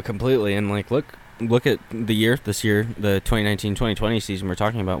 Completely. And like look at this year, the 2019-2020 season. We're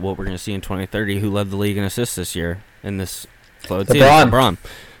talking about what we're going to see in 2030. Who led the league in assists this year in this float season? LeBron.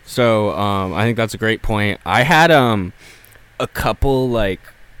 So I think that's a great point. I had a couple like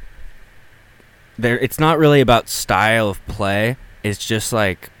there. It's not really about style of play. It's just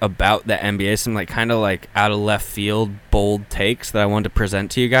like about the NBA. Some like kind of like out of left field bold takes that I wanted to present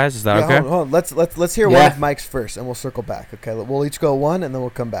to you guys. Is that okay? Hold on. Let's hear one of Mike's first, and we'll circle back. Okay, we'll each go one, and then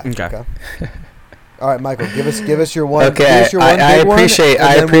we'll come back. Okay. All right, Michael, give us your one. Okay, give us your one I appreciate. One,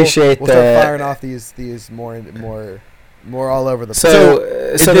 I appreciate we'll start firing off these more all over the place.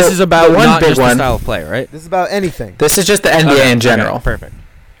 So this is about one not big just one. the style of play, right? This is about anything. This is just the NBA in general. Okay, perfect.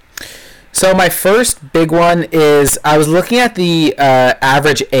 So my first big one is I was looking at the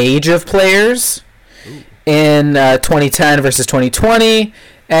average age of players in 2010 versus 2020,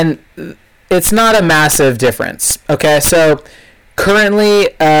 and it's not a massive difference. Okay, so currently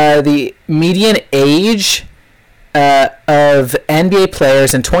the median age of NBA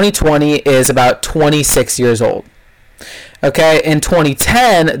players in 2020 is about 26 years old. Okay, in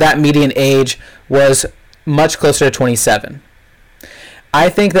 2010, that median age was much closer to 27. I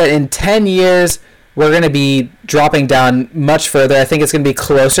think that in 10 years, we're going to be dropping down much further. I think it's going to be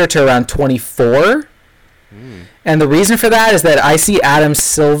closer to around 24. And the reason for that is that I see Adam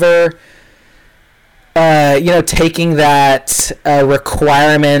Silver taking that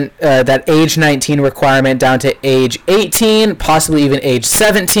requirement, that age 19 requirement down to age 18, possibly even age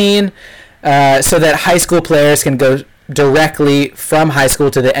 17, so that high school players can go directly from high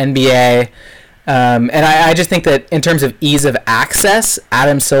school to the NBA. And I just think that in terms of ease of access,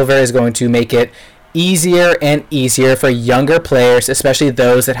 Adam Silver is going to make it easier and easier for younger players, especially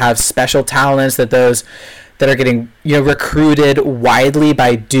those that have special talents, those that are getting recruited widely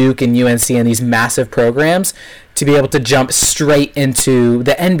by Duke and UNC and these massive programs, to be able to jump straight into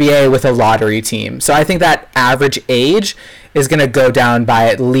the NBA with a lottery team. So I think that average age is going to go down by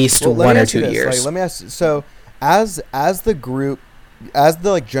at least 1 or 2 years. Let me ask. So as the group, as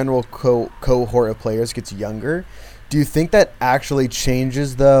the general cohort of players gets younger, do you think that actually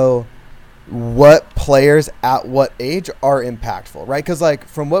changes though what players at what age are impactful, right? Because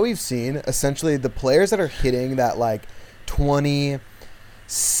from what we've seen, essentially the players that are hitting that 27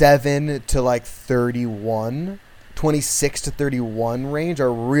 to 31, 26 to 31 range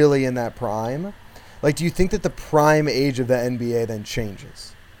are really in that prime. Do you think that the prime age of the NBA then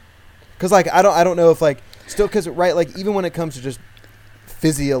changes? Because I don't know if still, because right, even when it comes to just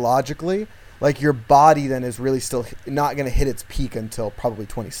physiologically, your body then is really still not going to hit its peak until probably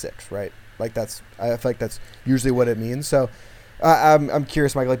 26, right? I feel like that's usually what it means. So I'm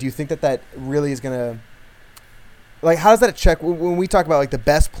curious, Michael, do you think that really is going to, how does that check when we talk about the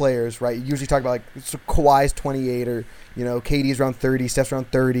best players, right? You usually talk about Kawhi's 28 or, KD's around 30, Steph's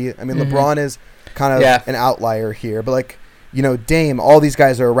around 30. I mean, LeBron is kind of an outlier here, but Dame, all these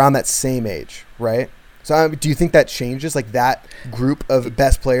guys are around that same age, right? So do you think that changes? That group of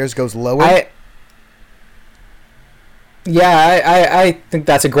best players goes lower? I think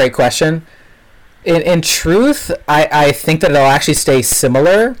that's a great question. In truth, I think that it'll actually stay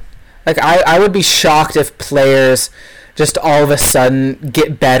similar. I would be shocked if players just all of a sudden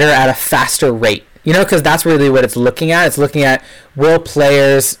get better at a faster rate. Because that's really what it's looking at. It's looking at, will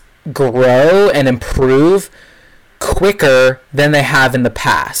players grow and improve quicker than they have in the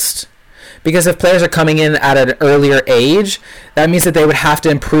past? Because if players are coming in at an earlier age, that means that they would have to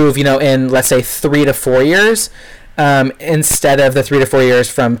improve, in, let's say, 3 to 4 years, instead of the 3 to 4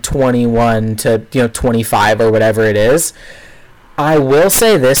 years from 21 to 25 or whatever it is. I will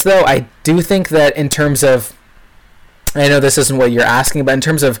say this though, I do think that in terms of, I know this isn't what you're asking, but in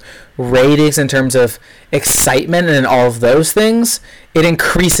terms of ratings, in terms of excitement and all of those things, it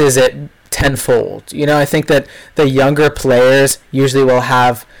increases it tenfold. I think that the younger players usually will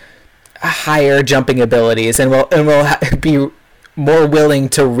have higher jumping abilities and will be more willing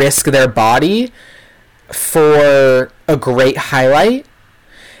to risk their body for a great highlight.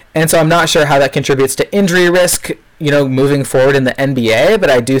 And so I'm not sure how that contributes to injury risk, moving forward in the NBA, but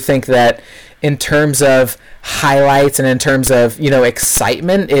I do think that in terms of highlights and in terms of,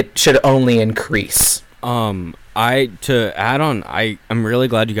 excitement, it should only increase. To add on, I'm really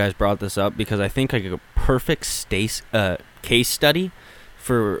glad you guys brought this up, because I think a perfect case study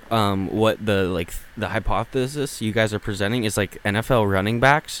for what the hypothesis you guys are presenting is NFL running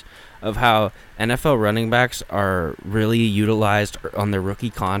backs, of how NFL running backs are really utilized on their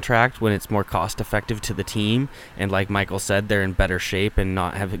rookie contract when it's more cost effective to the team, and like Michael said, they're in better shape and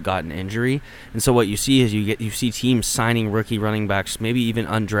not have gotten injury. And so what you see is you see teams signing rookie running backs, maybe even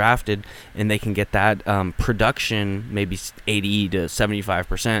undrafted, and they can get that production, maybe 80 to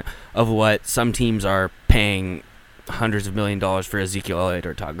 75% of what some teams are paying hundreds of $1 million for Ezekiel Elliott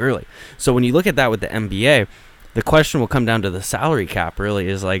or Todd Gurley. So when you look at that with the NBA, the question will come down to the salary cap, really,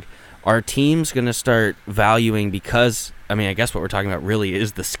 is are teams going to start valuing, because, I guess what we're talking about really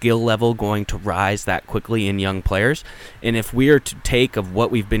is the skill level going to rise that quickly in young players. And if we are to take of what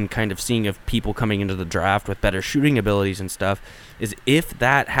we've been kind of seeing of people coming into the draft with better shooting abilities and stuff, is if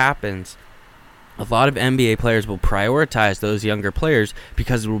that happens, a lot of NBA players will prioritize those younger players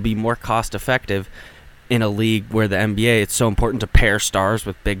because it will be more cost effective in a league where the NBA, it's so important to pair stars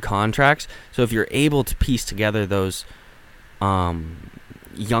with big contracts. So if you're able to piece together those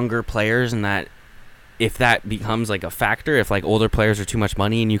younger players, and that if that becomes a factor, if older players are too much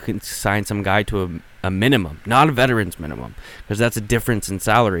money and you can sign some guy to a minimum, not a veteran's minimum, because that's a difference in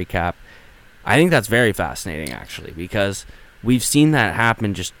salary cap, I think that's very fascinating, actually, because we've seen that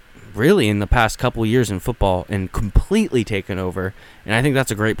happen just really in the past couple years in football and completely taken over. And I think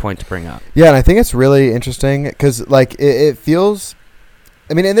that's a great point to bring up. Yeah, and I think it's really interesting because it feels,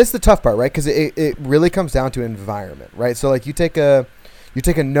 and this is the tough part, right? Because it really comes down to environment, right? So you take a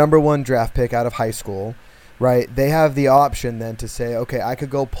number 1 draft pick out of high school, right? They have the option then to say, okay, I could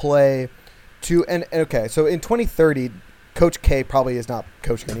go play and okay, so in 2030, Coach K probably is not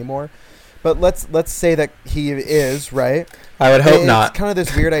coaching anymore, but let's say that he is, right? I would hope It's not. kind of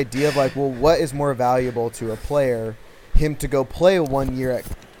this weird idea of like, well, what is more valuable to a player, him to go play 1 year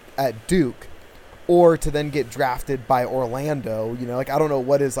at Duke, or to then get drafted by Orlando? You know, like I don't know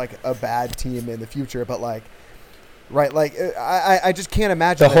what is like a bad team in the future, but like, right, like I just can't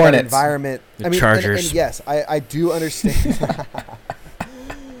imagine The that Hornets. environment. The Chargers. And yes, I do understand.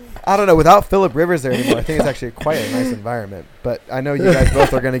 I don't know. Without Phillip Rivers there anymore, I think it's actually quite a nice environment. But I know you guys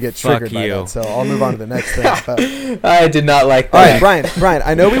both are going to get Fuck triggered by you. that, so I'll move on to the next thing. But, I did not like all that. right, Brian,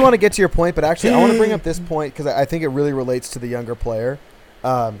 I know we want to get to your point, but actually I want to bring up this point because I think it really relates to the younger player. So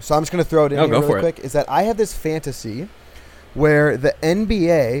I'm just going to throw it in here go really for it. quick. Is that I have this fantasy where the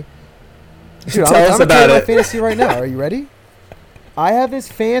NBA. Dude, Tell I'm us going to about tell you my it. fantasy right now. Are you ready? I have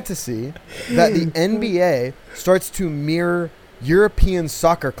this fantasy that the NBA starts to mirror European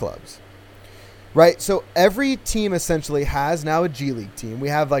soccer clubs. Right, so every team essentially has now a G League team. We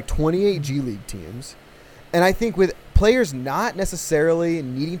have like 28 G League teams. And I think with players not necessarily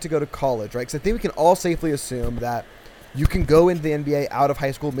needing to go to college, right? Because I think we can all safely assume that you can go into the NBA out of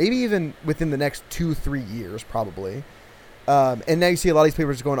high school, maybe even within the next 2-3 years probably. And now you see a lot of these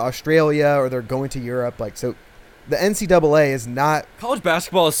players going to Australia or they're going to Europe. Like, so the NCAA is not... College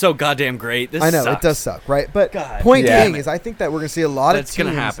basketball is so goddamn great. This I know, sucks. it does suck, right? But God point damn being is I think that we're going to see a lot of That's teams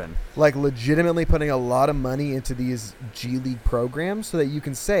gonna happen. like legitimately putting a lot of money into these G League programs so that you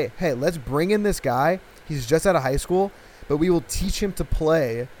can say, hey, let's bring in this guy. He's just out of high school, but we will teach him to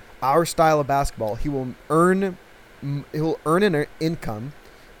play our style of basketball. He'll earn an income,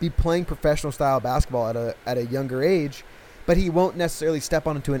 be playing professional style basketball at a younger age, but he won't necessarily step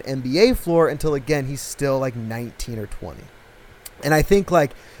onto an NBA floor until, again, he's still like 19 or 20. And I think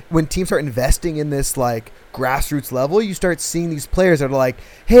like when teams start investing in this like grassroots level, you start seeing these players that are like,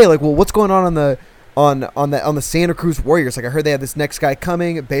 hey, like, well, what's going on the Santa Cruz Warriors? Like I heard they have this next guy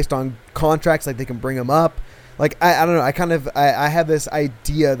coming based on contracts, like they can bring him up. Like I don't know, I have this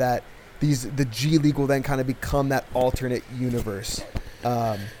idea that the G League will then kind of become that alternate universe.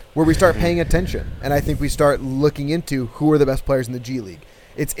 Where we start paying attention, and I think we start looking into who are the best players in the G League.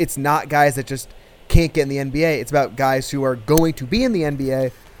 It's not guys that just can't get in the NBA. It's about guys who are going to be in the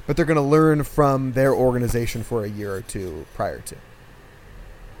NBA, but they're going to learn from their organization for a year or two prior to.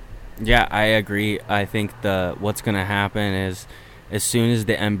 Yeah, I agree. I think what's going to happen is as soon as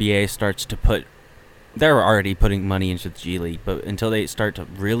the NBA starts to they're already putting money into the G League, but until they start to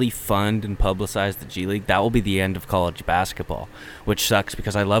really fund and publicize the G League, that will be the end of college basketball, which sucks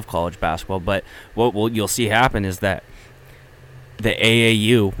because I love college basketball. But what you'll see happen is that the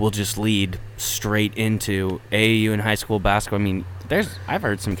AAU will just lead straight into AAU and high school basketball. I mean, I've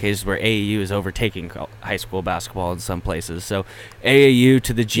heard some cases where AAU is overtaking high school basketball in some places. So AAU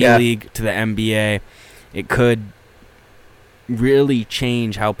to the G League to the NBA, it could really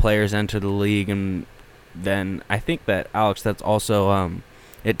change how players enter the league. And then I think that, Alex, that's also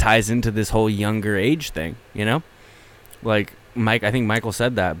it ties into this whole younger age thing, you know? Like Mike, I think Michael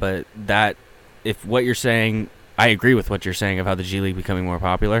said that, but that if what you're saying, I agree with what you're saying of how the G League becoming more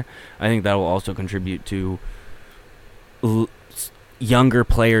popular. I think that will also contribute to younger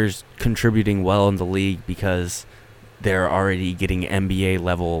players contributing well in the league because they're already getting NBA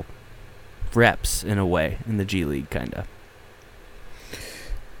level reps in a way in the G League, kind of.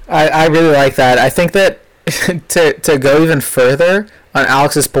 I really like that. I think that to go even further on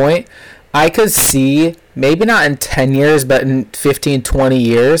Alex's point, I could see, maybe not in 10 years, but in 15, 20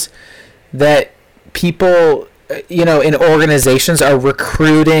 years, that people, in organizations are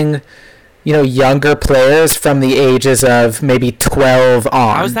recruiting, younger players from the ages of maybe 12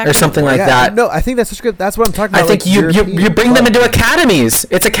 on or something like that. No, I think that's such good. That's what I'm talking about. I think you bring them into academies.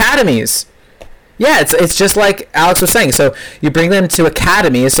 It's academies. Yeah, it's just like Alex was saying. So you bring them to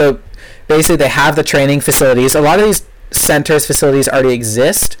academies. So basically they have the training facilities. A lot of these facilities already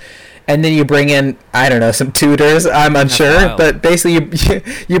exist. And then you bring in, I don't know, some tutors. I'm unsure. But basically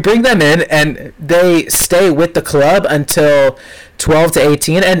you bring them in and they stay with the club until 12 to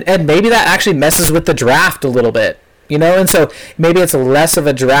 18. And maybe that actually messes with the draft a little bit. And so maybe it's less of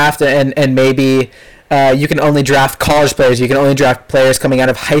a draft and maybe... you can only draft college players. You can only draft players coming out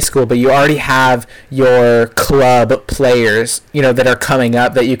of high school, but you already have your club players, that are coming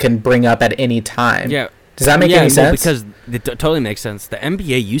up that you can bring up at any time. Yeah. Does that make any sense? Because it totally makes sense. The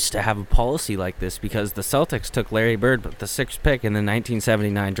NBA used to have a policy like this because the Celtics took Larry Bird with the 6th pick in the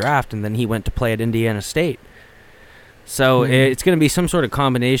 1979 draft, and then he went to play at Indiana State. So it's going to be some sort of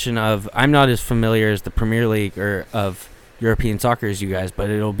combination of, I'm not as familiar as the Premier League or of European soccer as you guys, but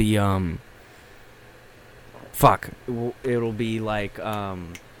it'll be... it'll be like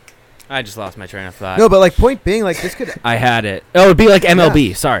I just lost my train of thought. No, but like point being, like this could. I had it. Oh, it'd be like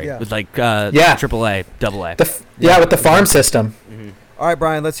MLB. Sorry, Yeah. with like Yeah. AAA, AA. With the farm system. Mm-hmm. All right,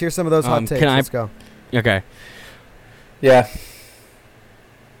 Brian. Let's hear some of those hot takes. Let's go. Okay. Yeah.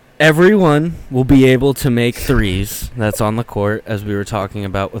 Everyone will be able to make threes that's on the court, as we were talking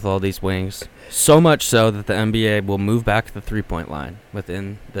about with all these wings. So much so that the NBA will move back the three-point line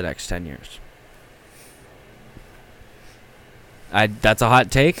within the next 10 years. That's a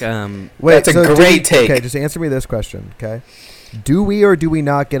hot take. Wait, that's a great take. Okay, just answer me this question, okay? Do we or do we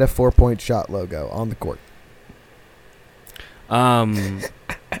not get a 4-point shot logo on the court? I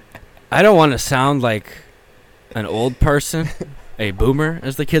don't want to sound like an old person, a boomer,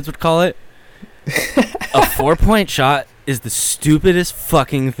 as the kids would call it. A 4-point shot is the stupidest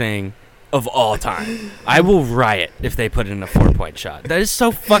fucking thing of all time. I will riot if they put in a 4-point shot. That is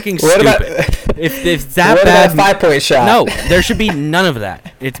so fucking stupid. If it's that what bad, about a 5-point shot? No, there should be none of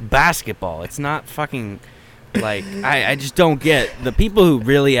that. It's basketball. It's not fucking like I just don't get the people who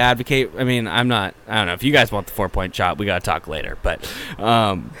really advocate. I mean, I don't know if you guys want the 4-point shot. We gotta talk later, but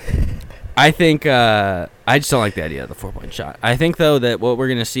I think I just don't like the idea of the 4-point shot. I think though that what we're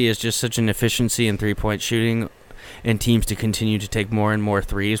gonna see is just such an efficiency in 3-point shooting, and teams to continue to take more and more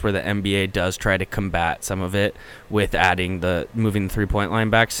threes, where the NBA does try to combat some of it with moving the 3-point line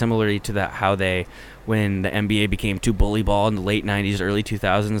back, similarly to that how when the NBA became too bully ball in the late 90s, early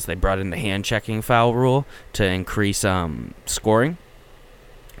 2000s, they brought in the hand checking foul rule to increase scoring.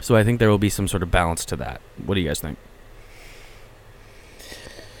 So I think there will be some sort of balance to that. What do you guys think?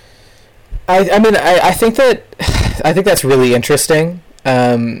 I think that's really interesting.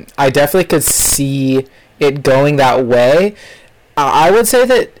 I definitely could see it going that way. I would say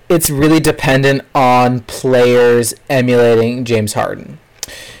that it's really dependent on players emulating James Harden.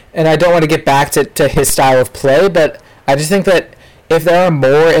 And I don't want to get back to his style of play, but I just think that if there are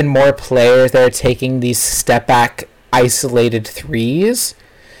more and more players that are taking these step-back isolated threes,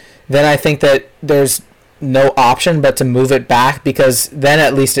 then I think that there's no option but to move it back, because then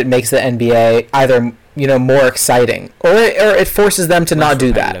at least it makes the NBA either more exciting or it forces them to not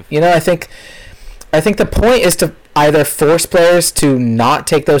do that. I think the point is to either force players to not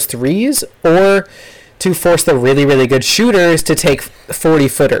take those threes or to force the really, really good shooters to take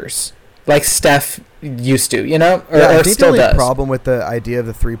 40-footers like Steph used to, I think still the only does. problem with the idea of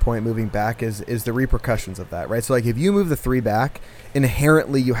the 3-point moving back is the repercussions of that, right? So like if you move the 3 back,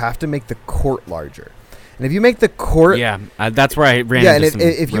 inherently you have to make the court larger. And if you make the court... Yeah, that's where I ran yeah, into and some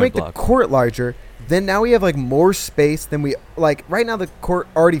if you make the court larger, then now we have like more space than we... Like right now the court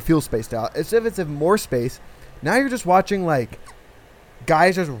already feels spaced out. If it's more space, now you're just watching like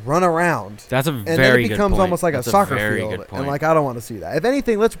guys just run around. That's a very good point. And then it becomes almost like that's a soccer field. And like I don't want to see that. If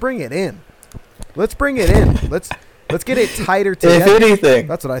anything, let's bring it in. Let's get it tighter together. If anything.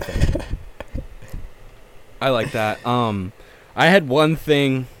 That's what I think. I like that. I had one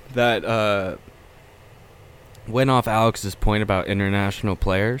thing that went off Alex's point about international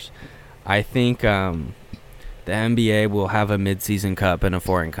players. I think the NBA will have a mid-season cup in a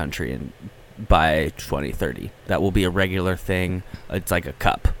foreign country by 2030. That will be a regular thing. It's like a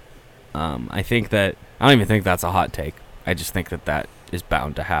cup. I don't even think that's a hot take. I just think that is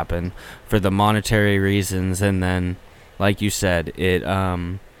bound to happen for the monetary reasons, and then, like you said,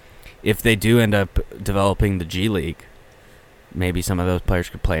 if they do end up developing the G League, maybe some of those players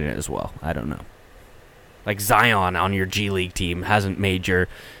could play in it as well. I don't know. Like Zion on your G League team a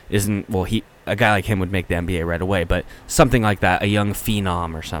guy like him would make the NBA right away, but something like that, a young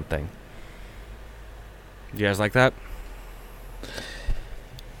phenom or something. You guys like that?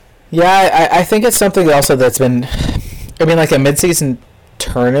 Yeah, I think it's something also that's been, like a mid-season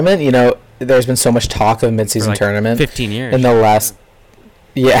tournament, there's been so much talk of a mid-season tournament. 15 years. In the last...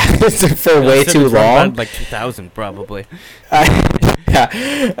 Yeah, for way too long. Like 2000, probably.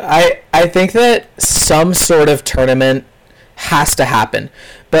 I think that some sort of tournament has to happen.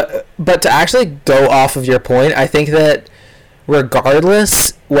 But to actually go off of your point, I think that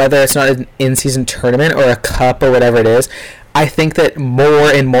regardless whether it's not an in-season tournament or a cup or whatever it is, I think that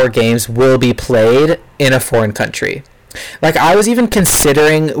more and more games will be played in a foreign country. Like, I was even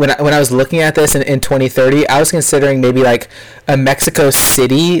considering, when I was looking at this in 2030, I was considering maybe, like, a Mexico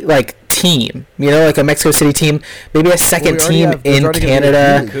City, like, team. Like a Mexico City team, maybe a second team in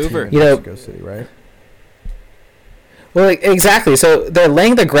Canada. Vancouver. Mexico City, right? Well, exactly. So they're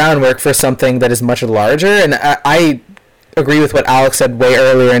laying the groundwork for something that is much larger, and I agree with what Alex said way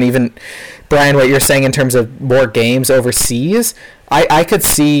earlier, and even, Brian, what you're saying in terms of more games overseas. I could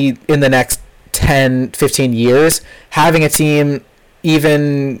see in the next 10, 15 years having a team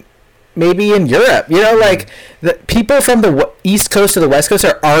even maybe in Europe. Like the people from the East Coast to the West Coast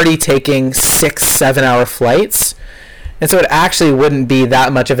are already taking 6-7 hour flights, and so it actually wouldn't be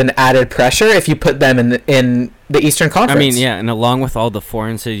that much of an added pressure if you put them in the Eastern Conference. I mean, yeah, and along with all the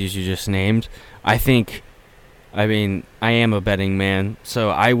foreign cities you just named, I am a betting man, so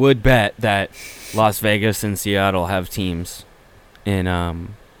I would bet that Las Vegas and Seattle have teams in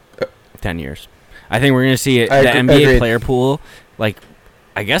 10 years. I think we're going to see the NBA player pool. Like,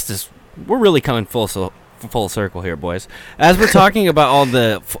 I guess we're really coming full circle here, boys. As we're talking about all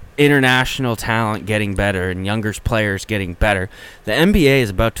the international talent getting better and younger players getting better, the NBA is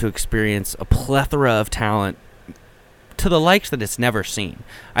about to experience a plethora of talent to the likes that it's never seen.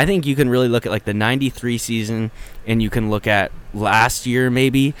 I think you can really look at like the 93 season, and you can look at last year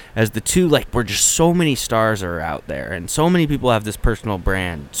maybe as the two, like, where just so many stars are out there and so many people have this personal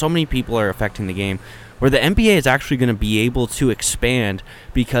brand, so many people are affecting the game, where the NBA is actually going to be able to expand,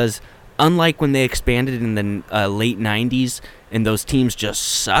 because unlike when they expanded in the late 90s and those teams just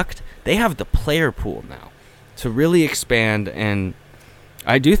sucked, they have the player pool now to really expand. And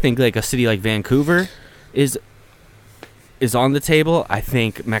I do think like a city like Vancouver is on the table. I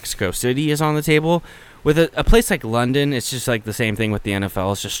think Mexico City is on the table. With a place like London, it's just like the same thing with the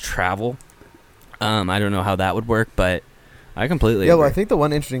NFL. It's just travel. I don't know how that would work, but I completely agree. Well, I think the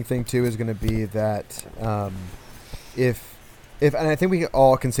one interesting thing, too, is going to be that if and I think we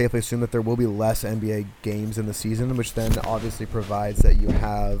all can safely assume that there will be less NBA games in the season, which then obviously provides that you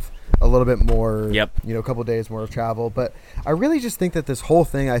have a little bit more, a couple days more of travel. But I really just think that this whole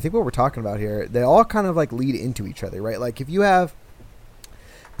thing, I think what we're talking about here, they all kind of like lead into each other, right? Like if you have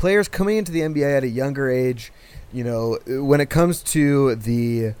players coming into the NBA at a younger age, when it comes to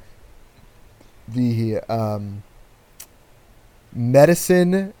the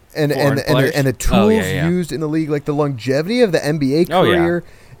medicine and the tools used in the league, like the longevity of the NBA career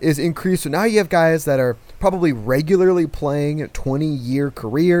is increased. So now you have guys that are probably regularly playing 20-year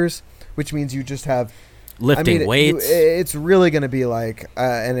careers, which means you just have lifting weights. It's really going to be like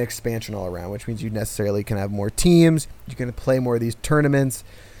an expansion all around, which means you necessarily can have more teams. You can play more of these tournaments.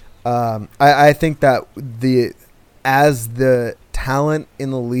 I think that as the talent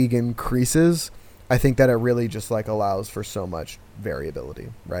in the league increases, I think that it really just like allows for so much variability,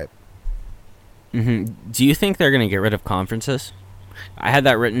 right? Mm-hmm. Do you think they're going to get rid of conferences? I had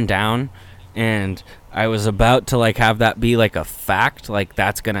that written down, and I was about to like have that be like a fact, like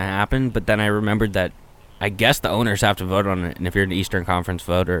that's going to happen. But then I remembered that I guess the owners have to vote on it. And if you're an Eastern Conference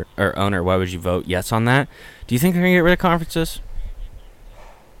voter or owner, why would you vote yes on that? Do you think they're going to get rid of conferences?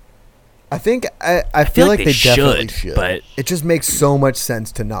 I think I feel like they definitely should. But it just makes so much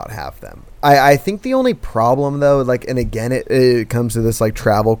sense to not have them. I think the only problem though, like, and again, it comes to this like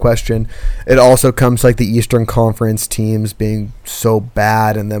travel question. It also comes like the Eastern Conference teams being so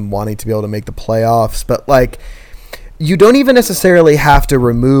bad and them wanting to be able to make the playoffs. But like, you don't even necessarily have to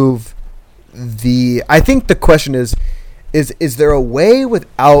remove I think the question is there a way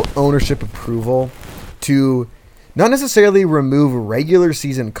without ownership approval to not necessarily remove regular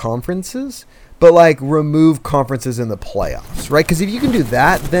season conferences, but like remove conferences in the playoffs, right? Because if you can do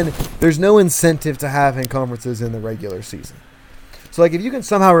that, then there's no incentive to having conferences in the regular season. So like if you can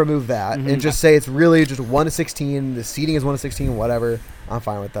somehow remove that and just say it's really just 1-16, the seeding is 1-16, whatever, I'm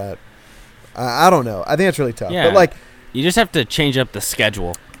fine with that. I don't know. I think it's really tough. Yeah. But like, you just have to change up the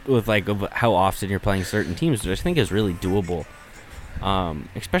schedule with like of how often you're playing certain teams, which I think is really doable.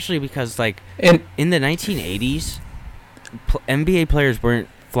 Especially because like in the 1980s, NBA players weren't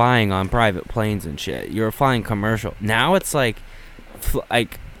flying on private planes and shit. You were flying commercial. Now it's like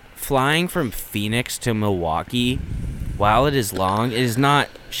flying from Phoenix to Milwaukee, while it is long, it is not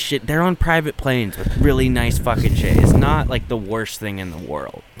shit. They're on private planes with really nice fucking shit. It's not like the worst thing in the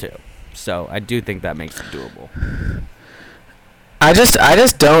world too. So I do think that makes it doable. I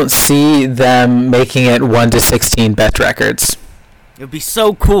just don't see them making it 1-16 bet records. It would be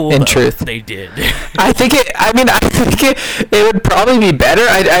so cool in truth if they did. I think it would probably be better.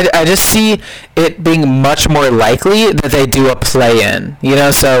 I just see it being much more likely that they do a play-in.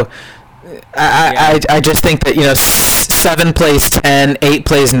 So I just think that 7 plays 10, 8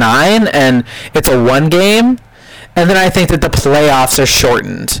 plays 9, and it's a 1 game, and then I think that the playoffs are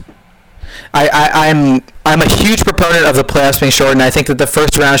shortened. I'm a huge proponent of the playoffs being shortened. I think that the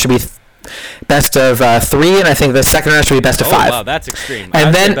first round should be best of 3, and I think the second round should be best of 5. Oh wow, that's extreme.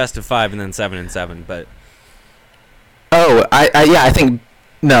 And then best of 5 and then 7 and 7, but I think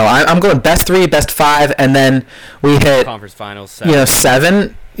no. I'm going best 3, best 5, and then we hit conference finals 7.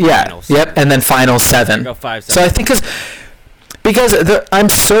 7. Yeah. Finals Yep. 7. And then finals 7. Go 5, 7. So I think because I'm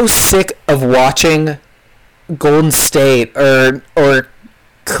so sick of watching Golden State or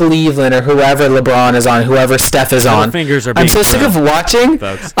Cleveland or whoever LeBron is on, whoever Steph is on. Fingers are I'm being so sick of thrown, watching.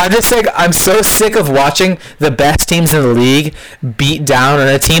 folks. I'm so sick of watching the best teams in the league beat down on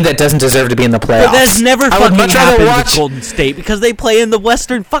a team that doesn't deserve to be in the playoffs. But that's never I would fucking much rather happened watch. with Golden State because they play in the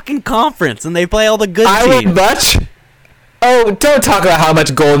Western fucking Conference and they play all the good I teams. would much. Oh, don't talk about how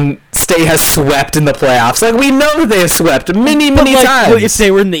much Golden State has swept in the playoffs. Like, we know that they have swept many times. If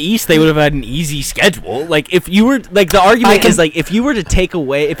they were in the East, they would have had an easy schedule. Like, if you were, like, the argument is, like, if you were to take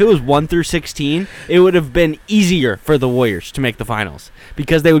away, if it was 1 through 16, it would have been easier for the Warriors to make the finals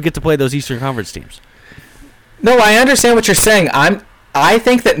because they would get to play those Eastern Conference teams. No, I understand what you're saying. I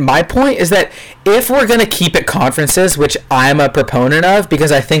think that my point is that if we're going to keep it conferences, which I'm a proponent of,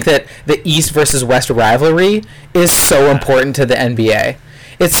 because I think that the East versus West rivalry is so important to the NBA.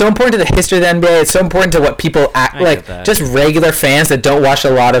 It's so important to the history of the NBA. It's so important to what people act like. Just regular fans that don't watch a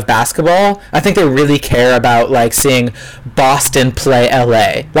lot of basketball. I think they really care about like seeing Boston play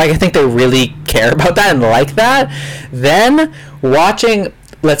LA. Like I think they really care about that and like that. Then watching,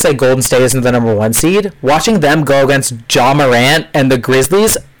 let's say Golden State isn't the number 1 seed, watching them go against Ja Morant and the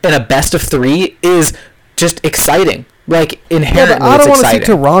Grizzlies in a best of 3 is just exciting. Like, inherently, I don't want to see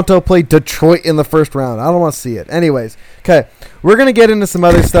exciting. Toronto play Detroit in the first round. I don't want to see it. Anyways, okay, we're going to get into some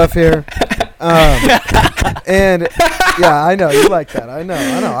other stuff here. And, yeah, I know. You like that. I know.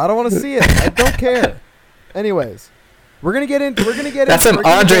 I don't want to see it. I don't care. Anyways, we're going to get into... That's some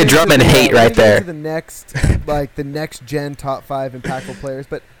Andre Drummond hate right there. The next gen top 5 impactful players.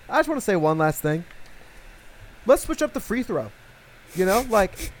 But I just want to say one last thing. Let's switch up the free throw. You know,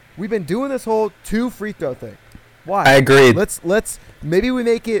 like, we've been doing this whole 2 free throw thing. Why? I agreed. Let's maybe we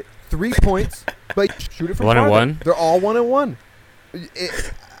make it 3 points, but shoot it from 1 and farther. 1. They're all 1 and 1.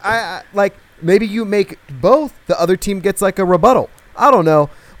 I like maybe you make both. The other team gets like a rebuttal. I don't know,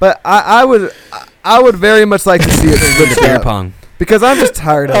 but I would very much like to see it switched Beer up pong. because I'm just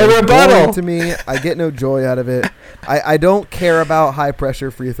tired of A it. It's rebuttal. boring to me. I get no joy out of it. I don't care about high pressure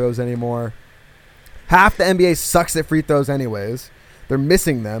free throws anymore. Half the NBA sucks at free throws anyways. They're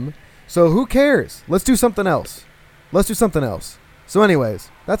missing them. So who cares? Let's do something else. So anyways,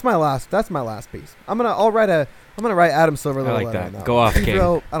 that's my last piece. I'm gonna write Adam Silver a little I like letter that. on that. Go one. off, Free King.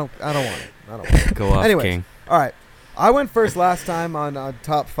 throw, I don't want it. Go off, Anyways, King. all right. I went first last time on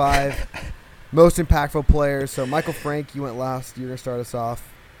top 5 most impactful players. So Michael Frank, you went last. You're gonna start us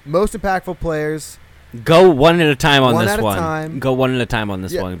off. Most impactful players. Go one at a time on One this at a one. time. Go one at a time on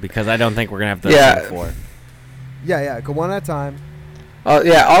this one because I don't think we're gonna have the Yeah. 4. Yeah. Go one at a time.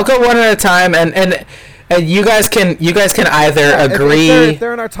 I'll go one at a time, and you guys can either agree if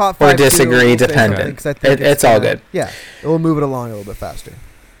they're in our top 5 or disagree, too, we'll say dependent. something, 'cause I think It's all good. Yeah, it will move it along a little bit faster.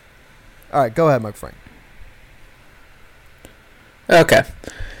 All right, go ahead, Mike Frank. Okay.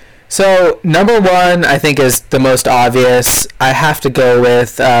 So, number 1, I think, is the most obvious. I have to go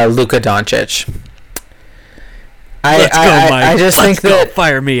with Luka Doncic. Let's go, Mike. I just think that...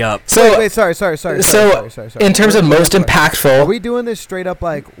 Fire me up. So, Wait, sorry. So, Sorry. in terms of most Are impactful... we doing this straight up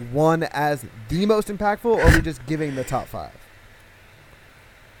like one as the most impactful, or are we just giving the top 5?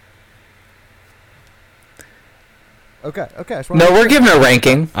 Okay. No, we're giving a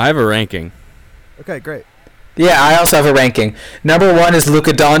ranking. I have a ranking. Okay, great. Yeah, I also have a ranking. Number 1 is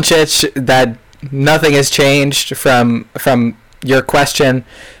Luka Doncic. That nothing has changed from your question.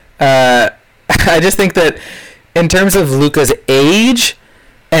 I just think that in terms of Luka's age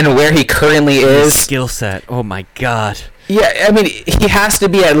and where he currently is, Skill set. Oh my god. yeah, I mean, he has to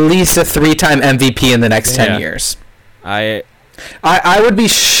be at least a 3-time MVP in the next 10 years. I I would be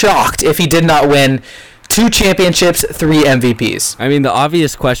shocked if he did not win 2 championships, 3 MVPs. I mean, the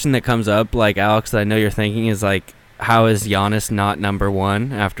obvious question that comes up, like, Alex, that I know you're thinking is, like, how is Giannis not number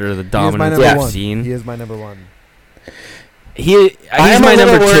 1 after the dominance we've seen? He is my number 1. He's am my a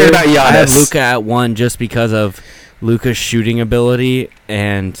little number worried 2. about Giannis. I have Luka at 1 just because of Luka's shooting ability,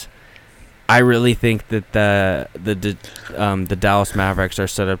 and I really think that the Dallas Mavericks are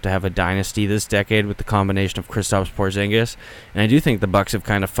set up to have a dynasty this decade with the combination of Kristaps Porzingis, and I do think the Bucks have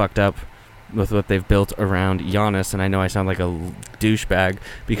kind of fucked up with what they've built around Giannis, and I know I sound like a douchebag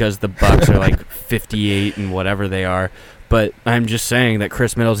because the Bucks are like 58 and whatever they are, but I'm just saying that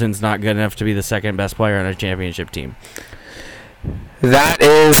Chris Middleton's not good enough to be the second best player on a championship team. That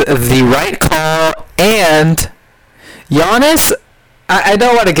is the right call, and Giannis, I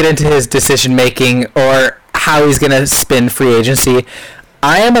don't want to get into his decision-making or how he's going to spin free agency.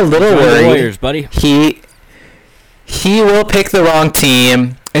 I am a little worried. Warriors, buddy. He will pick the wrong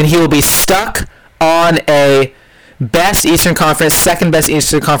team, and he will be stuck on a best Eastern Conference, second best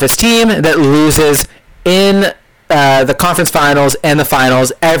Eastern Conference team that loses in the conference finals and the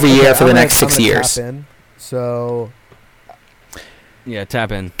finals every year for the next 6 years. So Yeah,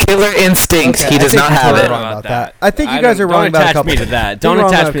 tap in. Killer instinct. Okay, He does not have you're it. wrong about that. I think you guys are wrong about a couple. Don't attach me to that. You're Don't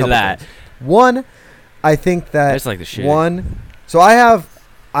wrong attach about a me to couple that. things. One, I think that I just like the shit. So I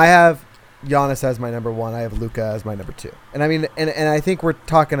have Giannis as my number 1. I have Luka as my number 2. And I mean, and I think we're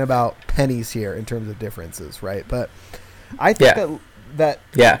talking about pennies here in terms of differences, right? But I think that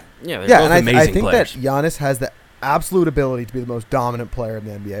they're both and amazing I think players. that Giannis has the absolute ability to be the most dominant player in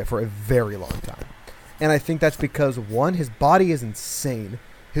the NBA for a very long time. And I think that's because, one, his body is insane.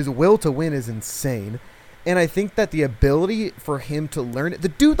 His will to win is insane. And I think that the ability for him to learn it. The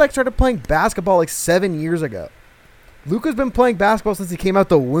dude started playing basketball 7 years ago. Luka's been playing basketball since he came out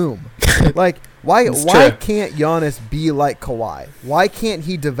the womb. Why can't Giannis be like Kawhi? Why can't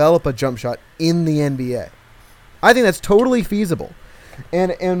he develop a jump shot in the NBA? I think that's totally feasible.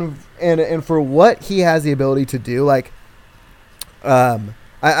 And for what he has the ability to do,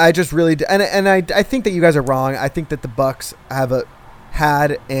 I just really do, and I think that you guys are wrong. I think that the Bucks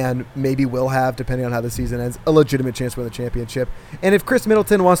had and maybe will have, depending on how the season ends, a legitimate chance to win the championship. And if Chris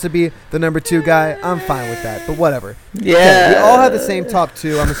Middleton wants to be the number 2 guy, I'm fine with that. But whatever. Yeah. We all have the same top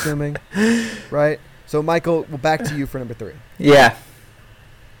 2, I'm assuming. Right? So, Michael, back to you for number 3. Yeah.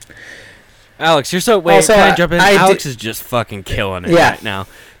 Alex, you're so... Wait, Also, can I jump in? I Alex is just fucking killing it Yeah. right now.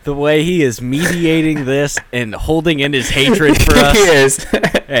 The way he is mediating this and holding in his hatred for us. He is.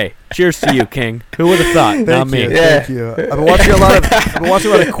 Hey, cheers to you, King. Who would have thought? Not me. Yeah. Thank you. I've been watching a lot of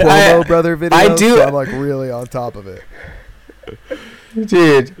Cuomo brother videos. I do. So I'm really on top of it.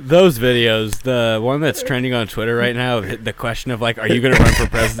 Dude. Those videos, the one that's trending on Twitter right now, the question of are you going to run for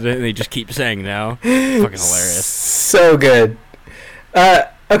president? And they just keep saying no. Fucking hilarious. So good.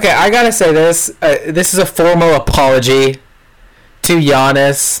 Okay, I gotta say this. This is a formal apology to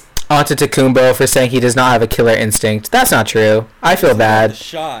Giannis Antetokounmpo for saying he does not have a killer instinct. That's not true. I feel bad.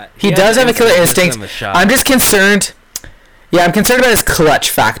 He does have a killer instinct. I'm just concerned. Yeah, I'm concerned about his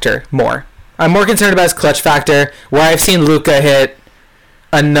clutch factor more. I'm more concerned about his clutch factor, where I've seen Luka hit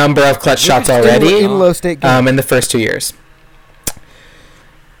a number of clutch shots already in low state games. in the first 2 years.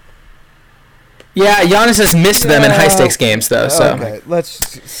 Yeah, Giannis has missed them in high stakes games though. So okay,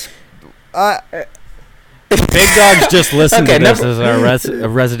 let's. Big Dog's just listening Okay, to this as a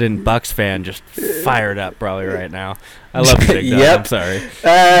resident Bucks fan, just fired up probably right now. I love you, Big Dog. Yep. I'm sorry.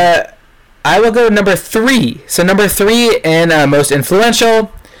 I will go number 3. So number 3 and most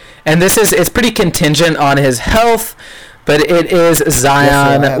influential, and it's pretty contingent on his health, but it is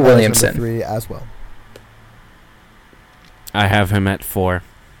Zion Williamson. Number 3 as well. I have him at 4.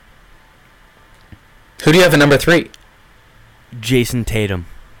 Who do you have at number 3? Jason Tatum.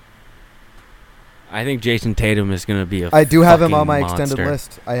 I think Jason Tatum is going to be I do have him on my monster. extended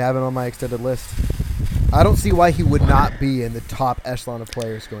list. I have him on my extended list. I don't see why he would not be in the top echelon of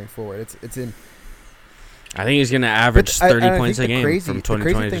players going forward. It's in. I think he's going to average 30 points a game from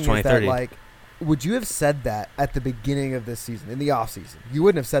 2020 to 2030. That, would you have said that at the beginning of this season, in the offseason? You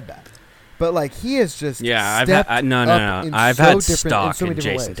wouldn't have said that. But he is just I've stepped had no. up in I've so had different- stock so many in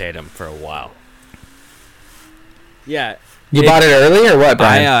different Jason ways. Tatum for a while. Yeah. You bought it early or what,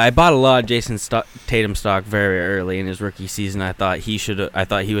 Brian? I bought a lot of Jason Tatum stock very early in his rookie season. I thought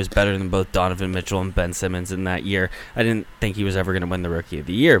he was better than both Donovan Mitchell and Ben Simmons in that year. I didn't think he was ever going to win the Rookie of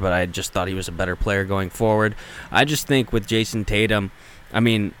the Year, but I just thought he was a better player going forward. I just think with Jason Tatum, I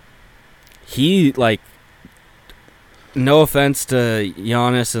mean, he no offense to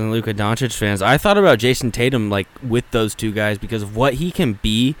Giannis and Luka Doncic fans, I thought about Jason Tatum with those two guys because of what he can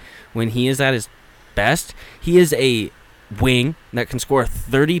be when he is at his best. He is a wing that can score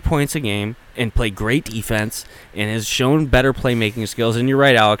 30 points a game and play great defense and has shown better playmaking skills. And you're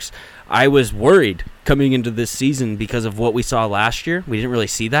right, Alex. I was worried coming into this season because of what we saw last year. We didn't really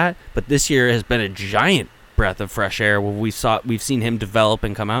see that, but this year has been a giant breath of fresh air where we've seen him develop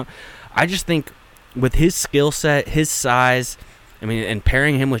and come out. I just think with his skill set, his size, and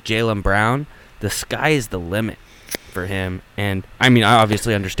pairing him with Jaylen Brown, the sky is the limit for him. And I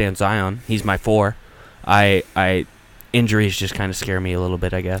obviously understand Zion. He's my 4. Injuries just kind of scare me a little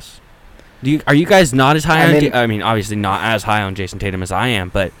bit, I guess. Are you guys not as high on? Obviously not as high on Jason Tatum as I am,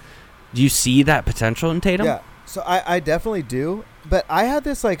 but do you see that potential in Tatum? Yeah, so I definitely do. But I had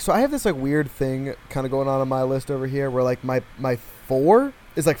this weird thing kind of going on my list over here, where my 4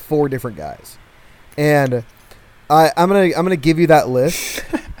 is 4 different guys, and I'm gonna give you that list.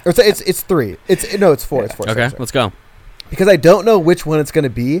 Or it's 3. It's 4. It's 4. Okay, sorry. let's go. Because I don't know which one it's gonna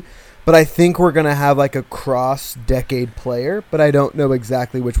be. But I think we're going to have a cross-decade player, but I don't know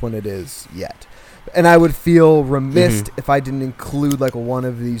exactly which one it is yet. And I would feel remiss if I didn't include one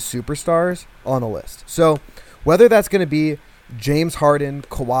of these superstars on a list. So whether that's going to be James Harden,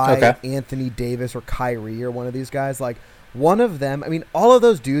 Kawhi, Anthony Davis, or Kyrie, or one of these guys, one of them, I mean, all of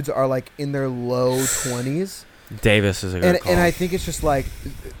those dudes are like in their low 20s. Davis is a good call. And I think it's just like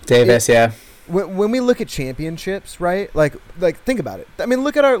Davis, yeah. When we look at championships, right? Like think about it. I mean,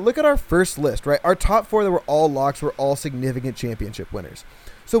 look at our first list, right? Our top 4 that were all locks were all significant championship winners.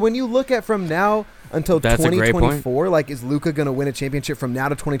 So when you look at from now until 2024, like, is Luka going to win a championship from now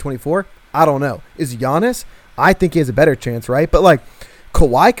to 2024? I don't know. Is Giannis? I think he has a better chance, right? But like,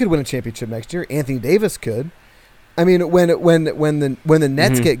 Kawhi could win a championship next year. Anthony Davis could. I mean, when the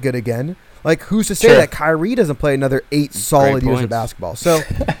Nets get good again, like, who's to say that Kyrie doesn't play another 8 solid years of basketball? So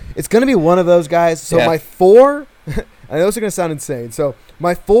it's going to be one of those guys. So my 4, I know this is going to sound insane. So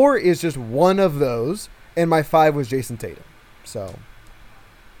my 4 is just one of those, and my 5 was Jason Tatum. So.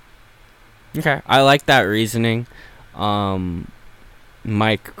 Okay, I like that reasoning.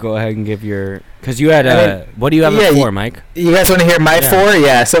 Mike, go ahead and give your, because you had what do you have at 4, Mike? You guys want to hear my 4?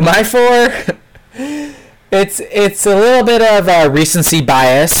 Yeah. So my 4, it's a little bit of recency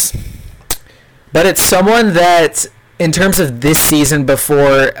bias, but it's someone that, in terms of this season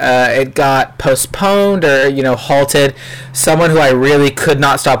before it got postponed or halted, someone who I really could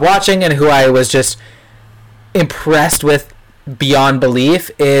not stop watching and who I was just impressed with beyond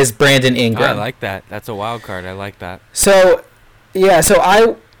belief is Brandon Ingram. I like that. That's a wild card. I like that. So, yeah. So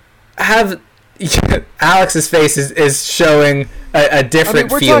I have Alex's face is showing a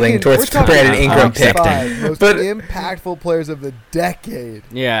different feeling towards Brandon Ingram pick. Most impactful players of the decade.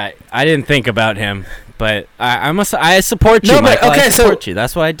 Yeah, I didn't think about him, but I support you, Michael. I support you.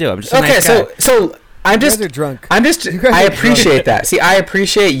 That's what I do. I'm just a nice guy. So I'm just. You guys are drunk. I appreciate that. See, I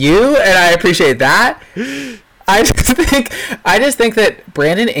appreciate you, and I appreciate that. I just think that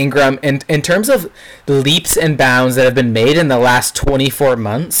Brandon Ingram, in terms of leaps and bounds that have been made in the last 24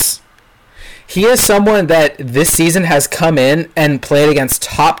 months, he is someone that this season has come in and played against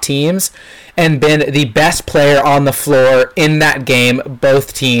top teams and been the best player on the floor in that game,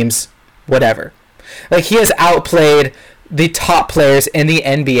 both teams, whatever. Like, he has outplayed the top players in the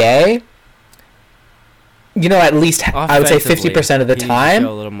NBA, at least, I would say 50% of the time.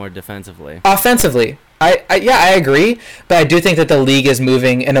 A little more defensively. Offensively. I agree, but I do think that the league is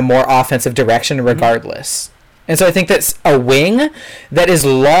moving in a more offensive direction regardless. Mm-hmm. And so I think that's a wing that is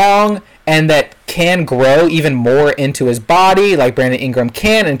long and that can grow even more into his body, like Brandon Ingram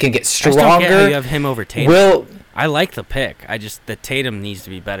can, and can get stronger. I just don't get how you have him over Tatum. I like the pick. The Tatum needs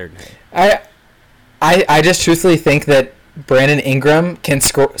to be better than him. I just truthfully think that Brandon Ingram can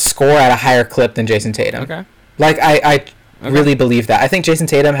score at a higher clip than Jason Tatum. Okay. Like, I really believe that. I think Jason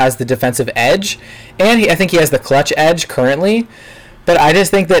Tatum has the defensive edge, and I think he has the clutch edge currently. But I just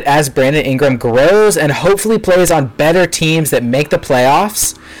think that as Brandon Ingram grows and hopefully plays on better teams that make the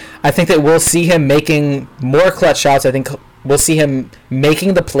playoffs, I think that we'll see him making more clutch shots. I think we'll see him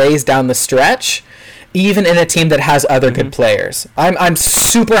making the plays down the stretch, even in a team that has other good players. I'm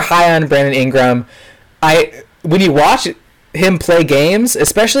super high on Brandon Ingram. When you watch him play games,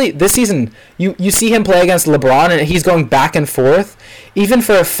 especially this season, you see him play against LeBron and he's going back and forth. Even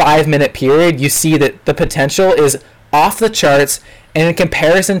for a 5-minute period, you see that the potential is off the charts. And in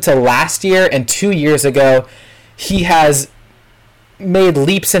comparison to last year and 2 years ago, he has made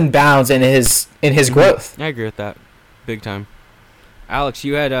leaps and bounds in his growth. I agree with that, big time. Alex,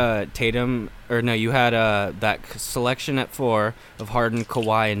 you had Tatum, or no, you had that selection at 4 of Harden,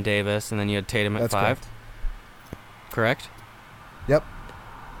 Kawhi, and Davis, and then you had Tatum at 5. Correct? Yep.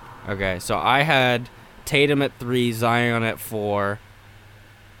 Okay, so I had Tatum at 3, Zion at 4.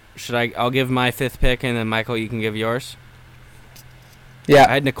 I'll give my 5th pick, and then Michael, you can give yours. Yeah.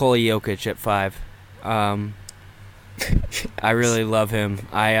 I had Nikola Jokic at 5. I really love him.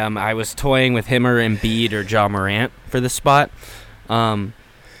 I was toying with him or Embiid or Ja Morant for this spot. And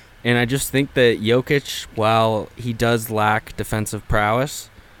I just think that Jokic, while he does lack defensive prowess,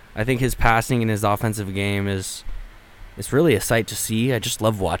 I think his passing and his offensive game is really a sight to see. I just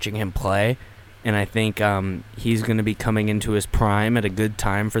love watching him play. And I think he's going to be coming into his prime at a good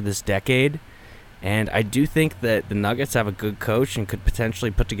time for this decade. And I do think that the Nuggets have a good coach and could potentially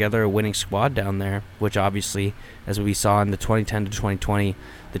put together a winning squad down there, which obviously, as we saw in the 2010 to 2020,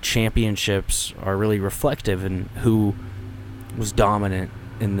 the championships are really reflective in who was dominant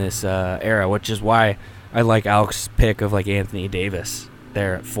in this era, which is why I like Alex's pick of like Anthony Davis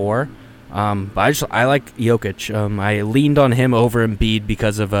there at 4. But I like Jokic. I leaned on him over Embiid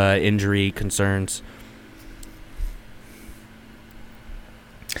because of injury concerns.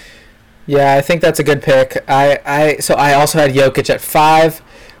 Yeah, I think that's a good pick. So I also had Jokic at 5,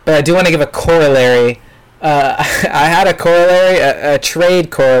 but I do want to give a corollary. I had a corollary, a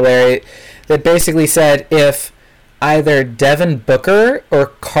trade corollary that basically said if either Devin Booker or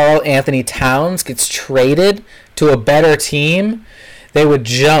Karl Anthony Towns gets traded to a better team, they would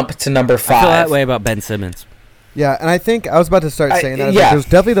jump to number 5. I feel that way about Ben Simmons. Yeah, and I think I was about to start saying that. Yeah. There's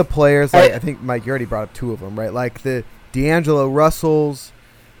definitely the players. Like, I think, Mike, you already brought up 2 of them, right? Like the D'Angelo Russells,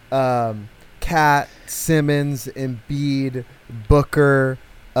 Cat, Simmons, Embiid, Booker,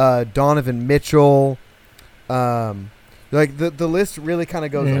 Donovan Mitchell. Like the list really kind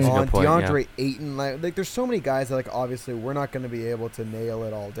of goes on. Point, DeAndre Ayton, like there's so many guys that, like, obviously we're not going to be able to nail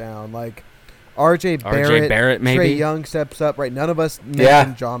it all down. Like RJ Barrett, maybe. Trae Young steps up, right? None of us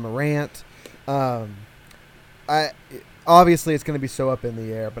mentioned John Morant. Obviously it's going to be so up in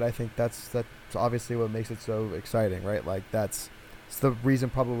the air, but I think that's obviously what makes it so exciting, right? Like it's the reason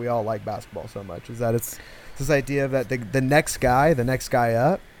probably we all like basketball so much, is that it's this idea that the next guy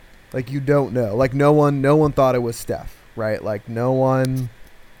up, like, you don't know. Like no one thought it was Steph, right? Like no one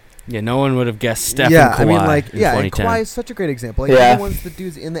would have guessed Steph Yeah, and Kawhi. I mean, like, in yeah, and 2010. Kawhi is such a great example. Like, even once the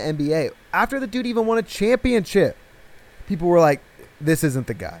dude's in the NBA, after the dude even won a championship, people were like, "This isn't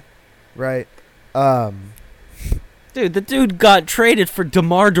the guy," right? Dude, the dude got traded for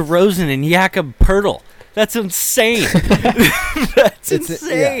DeMar DeRozan and Jakob Poeltl. That's insane. That's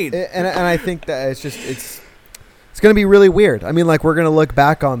insane. Yeah. And I think that it's going to be really weird. I mean, like, we're going to look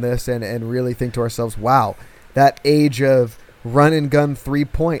back on this and really think to ourselves, wow, that age of run and gun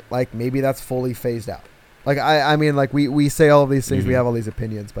 3-point, like, maybe that's fully phased out. Like, I mean, like, we say all of these things, we have all these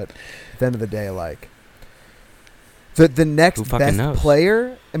opinions, but at the end of the day, like, the next best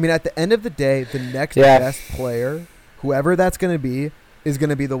player, I mean, at the end of the day, the next best player, whoever that's going to be, is going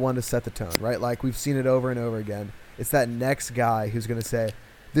to be the one to set the tone, right? Like, we've seen it over and over again. It's that next guy who's going to say,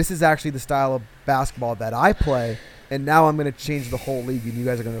 this is actually the style of basketball that I play, and now I'm going to change the whole league, and you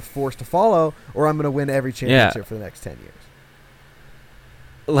guys are going to force to follow, or I'm going to win every championship for the next 10 years.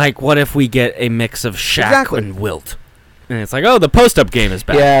 Like, what if we get a mix of Shaq and Wilt? And it's like, oh, the post-up game is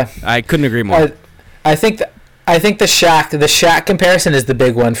back. Yeah. I couldn't agree more. I think the Shaq comparison is the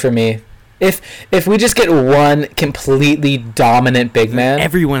big one for me. If we just get one completely dominant big man,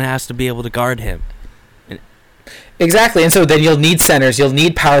 everyone has to be able to guard him. Exactly, and so then you'll need centers, you'll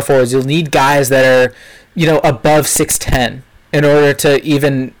need power forwards, you'll need guys that are, above 6'10", in order to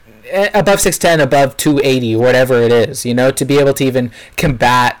even above 6'10", above 280, whatever it is, to be able to even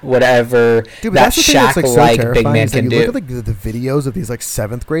combat whatever that Shaq-like big man can do. You look at the videos of these like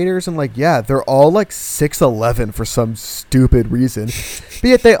 7th graders, and like, yeah, they're all like 6'11" for some stupid reason, but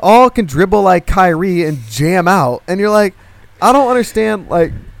yet they all can dribble like Kyrie and jam out, and you're like, I don't understand,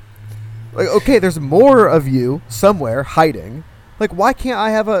 like, okay, there's more of you somewhere hiding. Like, why can't I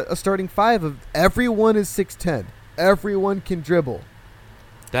have a starting 5 of everyone is 6'10", everyone can dribble?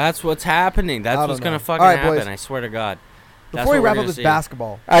 That's what's happening. That's what's going to fucking happen. Boys. I swear to God. Before we wrap up this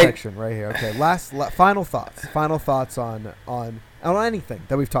basketball section right here, okay, final thoughts. Final thoughts on anything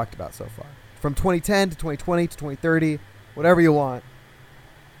that we've talked about so far. From 2010 to 2020 to 2030, whatever you want.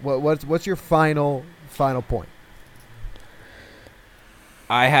 What's your final point?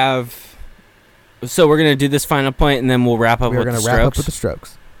 I have... So we're going to do this final point, and then we'll wrap up with the strokes? We're going to wrap up with the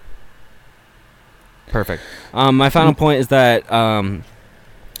strokes. Perfect. My final point is that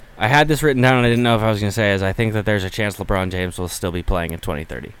I had this written down, and I didn't know if I was going to say, is I think that there's a chance LeBron James will still be playing in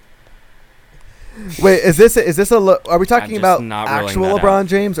 2030. Wait, are we talking about actual LeBron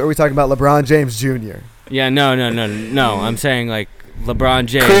James, or are we talking about LeBron James Jr.? Yeah, no. I'm saying, like, LeBron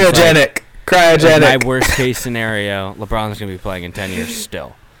James. Cryogenic. My worst case scenario, LeBron's going to be playing in 10 years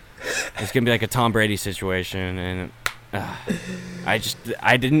still. It's going to be like a Tom Brady situation, and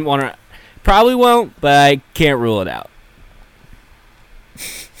I didn't want to. Probably won't, but I can't rule it out.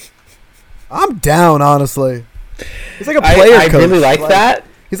 I'm down, honestly. He's like a player coach. I really like that.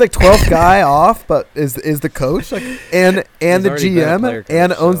 He's like 12th guy off, but is the coach, like, and the GM,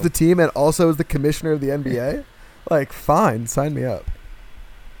 and owns the team, and also is the commissioner of the NBA. Like, fine, sign me up.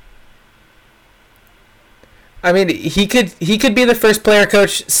 I mean, he could be the first player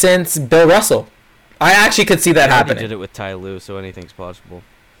coach since Bill Russell. I actually could see that happening. He did it with Ty Lue, so anything's possible.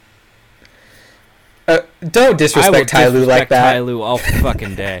 Don't disrespect Ty Lue like that. Ty Lue all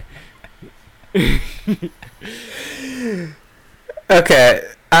fucking day.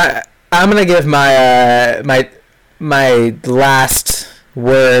 Okay, I'm gonna give my my last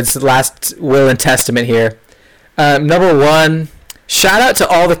words, last will and testament here. Number one, shout out to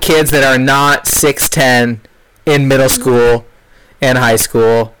all the kids that are not 6'10" in middle school and high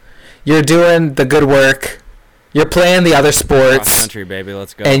school. You're doing the good work. You're playing the other sports. Cross country, baby,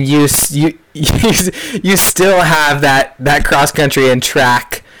 let's go. And you still have that cross country and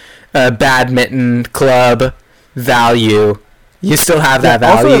track badminton club value you still have that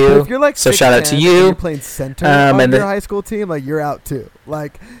Also, value. if you're like so shout out to 6'10" and you. you're playing center on and your high school team, like you're out too.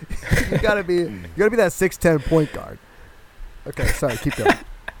 Like you gotta be that 6'10" point guard. Okay, sorry, keep going.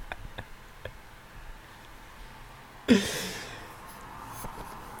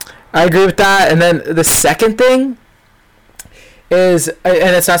 I agree with that. And then the second thing is, and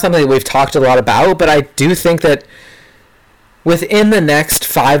it's not something that we've talked a lot about, but I do think that within the next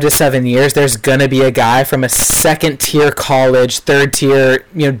 5 to 7 years, there's gonna be a guy from a second-tier college, third-tier,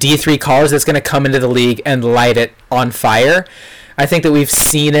 D3 college that's gonna come into the league and light it on fire. I think that we've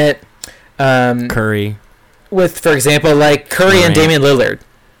seen it. Curry. With, for example, like Curry and Damian Lillard.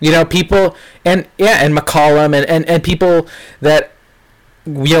 People, and McCollum and people that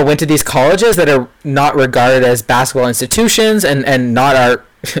went to these colleges that are not regarded as basketball institutions and not our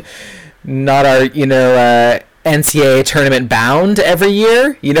NCAA tournament bound every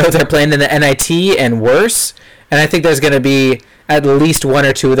year. They're playing in the NIT and worse. And I think there's going to be at least one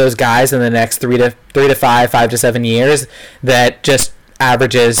or two of those guys in the next 3 to 5 to 7 years that just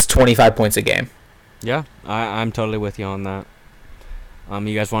averages 25 points a game. Yeah, I'm totally with you on that.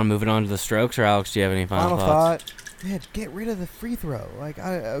 You guys want to move it on to the strokes, or Alex, do you have any final thoughts? Man, get rid of the free throw.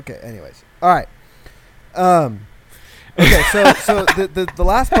 Okay. Anyways, all right. Okay, so the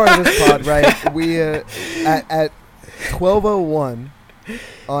last part of this pod, right? We at 12:01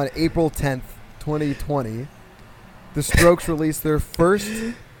 on April 10th, 2020, the Strokes released their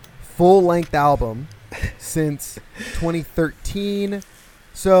first full-length album since 2013.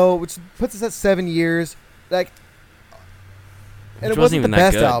 So, which puts us at 7 years. And Which it wasn't the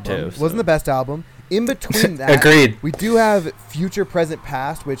best good, album. too, so. Wasn't the best album. In between that, Agreed. We do have Future, Present,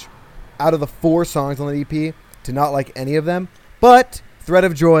 Past, which out of the 4 songs on the EP, did not like any of them. But Thread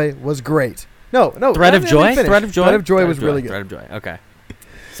of Joy was great. No. Thread of Joy? Thread of Joy was really good. Thread of Joy. Okay.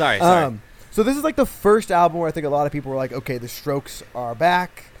 Sorry. So this is like the first album where I think a lot of people were like, okay, the Strokes are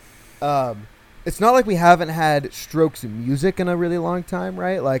back. It's not like we haven't had Strokes music in a really long time,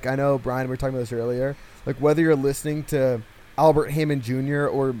 right? Like, I know, Brian, we were talking about this earlier. Like, whether you're listening to Albert Hammond Jr.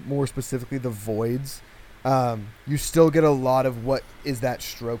 or more specifically The Voids, you still get a lot of what is that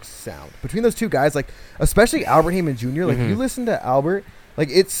Strokes sound. Between those two guys, like, especially Albert Hammond Jr., like, you listen to Albert, like,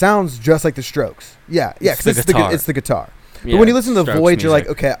 it sounds just like the Strokes. Yeah, because it's the guitar. Yeah, but when you listen to The Strokes Voids, you're like,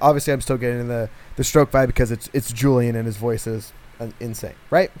 music. okay, obviously I'm still getting the Stroke vibe because it's Julian and his voice is insane,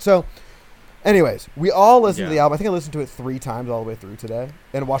 right? So, anyways, we all listened to the album. I think I listened to it 3 times all the way through today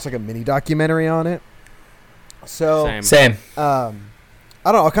and watched like a mini documentary on it. So Same. I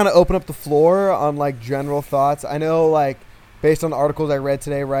don't know. I'll kind of open up the floor on like general thoughts. I know, like, based on the articles I read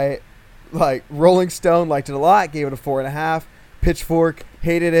today, right? Like, Rolling Stone liked it a lot, gave it a 4.5. Pitchfork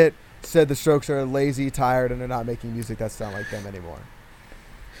hated it, said the Strokes are lazy, tired, and they're not making music that sound like them anymore.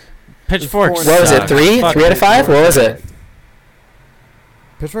 Pitchfork. What was it? 3 out of 5? What was it?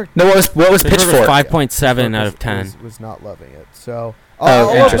 Pitchfork? No, what was Pitchfork? 5.7 out of 10. Was not loving it. So I'll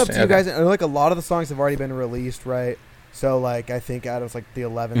open up interesting. to you guys. And like, a lot of the songs have already been released, right? So, like, I think out of like the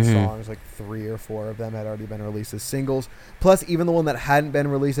 11 songs, like 3 or 4 of them had already been released as singles. Plus, even the one that hadn't been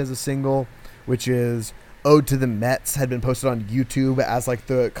released as a single, which is Ode to the Mets, had been posted on YouTube as like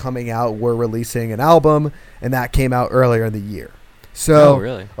the coming out, we're releasing an album, and that came out earlier in the year. So,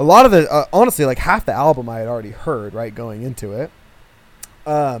 really? A lot of the honestly, like half the album I had already heard, right, going into it.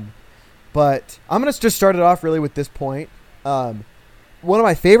 But I'm gonna just start it off really with this point. One of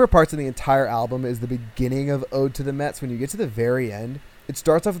my favorite parts of the entire album is the beginning of Ode to the Mets. When you get to the very end, it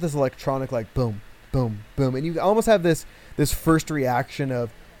starts off with this electronic, like, boom, boom, boom. And you almost have this first reaction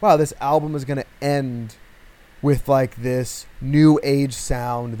of, wow, this album is going to end with, like, this new age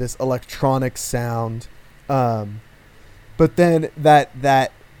sound, this electronic sound. But then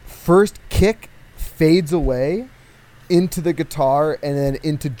that first kick fades away into the guitar and then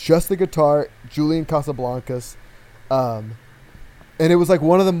into just the guitar, Julian Casablancas. And it was like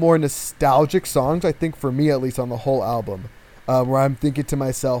one of the more nostalgic songs, I think, for me at least, on the whole album, where I'm thinking to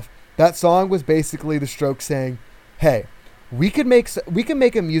myself, that song was basically the Strokes saying, hey, we can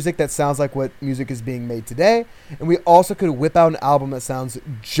make a music that sounds like what music is being made today, and we also could whip out an album that sounds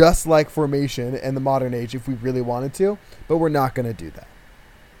just like Formation and the modern age if we really wanted to, but we're not going to do that.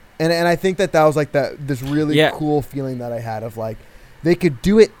 And I think that was like this really cool feeling that I had of, like, they could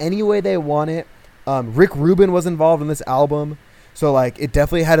do it any way they want it. Rick Rubin was involved in this album. So, like, it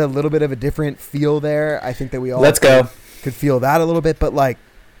definitely had a little bit of a different feel there. I think that we all could feel that a little bit. But, like,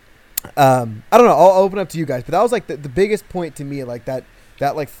 I don't know. I'll open up to you guys. But that was, like, the biggest point to me, like, that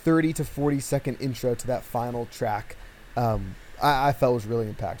like, 30 to 40-second intro to that final track, I felt was really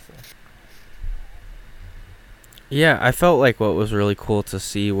impactful. Yeah, I felt like what was really cool to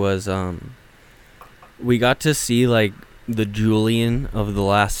see was we got to see, like, the Julian of the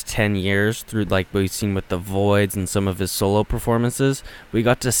last 10 years through like we've seen with the Voids and some of his solo performances. We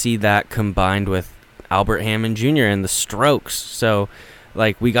got to see that combined with Albert Hammond Jr. and the Strokes. So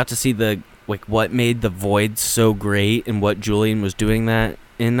like we got to see the like what made the Voids so great and what Julian was doing that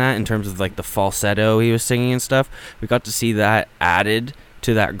in terms of like the falsetto he was singing and stuff. We got to see that added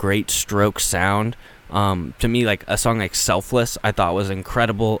to that great Strokes sound. To me, like a song like Selfless, I thought was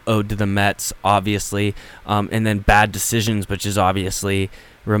incredible. Ode to the Mets, obviously. And then Bad Decisions, which is obviously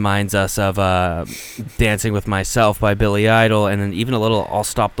reminds us of Dancing with Myself by Billy Idol. And then even a little I'll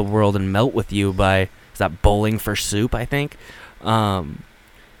Stop the World and Melt with You by, is that Bowling for Soup, I think? I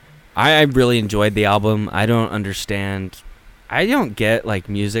really enjoyed the album. I don't get like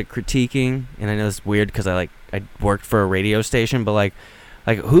music critiquing. And I know it's weird because I worked for a radio station, but like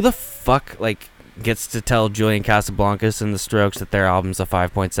who the fuck, like, gets to tell Julian Casablancas and the Strokes that their album's a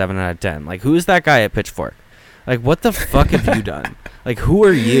 5.7 out of 10. Like, who is that guy at Pitchfork? Like, what the fuck have you done? Like, who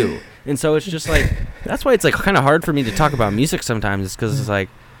are you? And so it's just like, that's why it's like kind of hard for me to talk about music sometimes, is because it's like,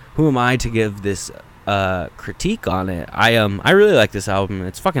 who am I to give this critique on it? I really like this album.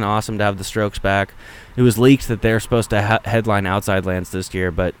 It's fucking awesome to have the Strokes back. It was leaked that they're supposed to headline Outside Lands this year,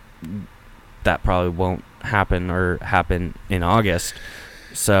 but that probably won't happen or happen in August.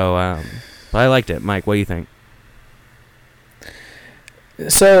 So, but I liked it. Mike, what do you think?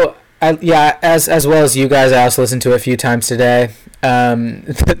 So, as well as you guys, I also listened to it a few times today.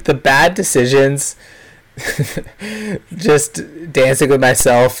 The Bad Decisions, just Dancing with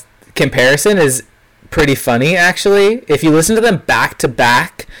Myself comparison is pretty funny, actually. If you listen to them back to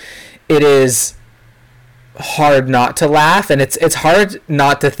back, it is hard not to laugh, and it's hard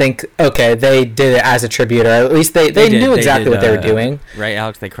not to think, okay, they did it as a tribute, or at least they knew exactly what they were doing. Right,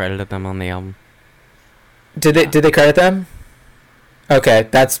 Alex? They credited them on the album. Did they credit them? Okay,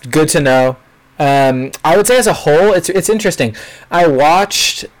 that's good to know. I would say as a whole, it's interesting. I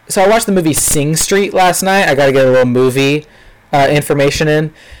watched the movie Sing Street last night. I got to get a little movie information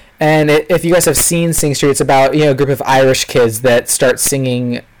in. And if you guys have seen Sing Street, it's about a group of Irish kids that start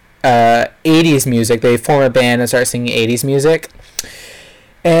singing 80s music. They form a band and start singing 80s music.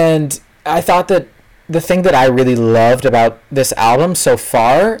 And I thought that the thing that I really loved about this album so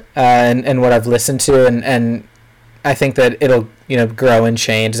far, and what I've listened to, and I think that it'll grow and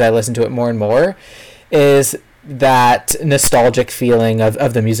change as I listen to it more and more, is that nostalgic feeling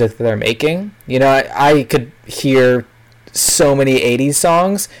of the music that they're making. I could hear so many 80s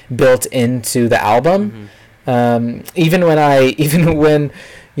songs built into the album. Mm-hmm. Even when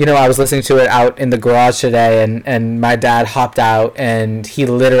I was listening to it out in the garage today, and my dad hopped out and he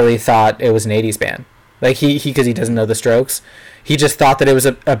literally thought it was an 80s band. Like because he doesn't know the Strokes. He just thought that it was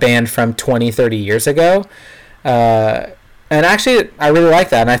a band from 20, 30 years ago. And actually, I really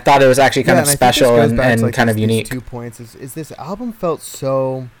like that. And I thought it was actually kind of special and kind of unique. 2 points is this album felt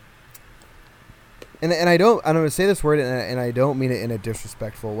so... And I don't want to say this word, and I don't mean it in a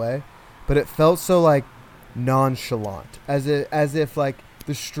disrespectful way, but it felt so like nonchalant, as if like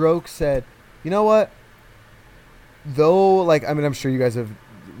the Strokes said, you know what? Though, like, I mean, I'm sure you guys have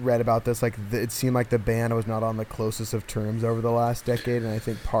read about this. Like, it seemed like the band was not on the closest of terms over the last decade, and I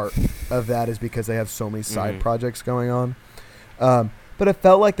think part of that is because they have so many side projects going on. But it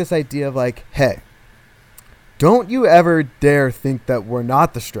felt like this idea of like, hey, don't you ever dare think that we're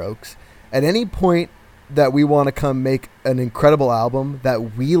not the Strokes. At any point that we want to come make an incredible album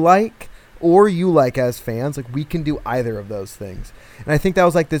that we like or you like as fans, like, we can do either of those things. And I think that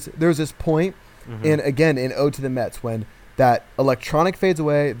was like this, there was this point in Ode to the Mets when that electronic fades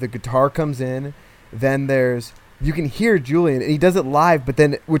away, the guitar comes in, then you can hear Julian, and he does it live, but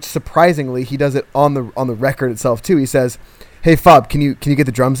then, which surprisingly, he does it on the record itself too. He says, hey Fob, can you get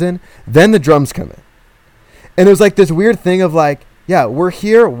the drums in? Then the drums come in. And it was like this weird thing of like, yeah, we're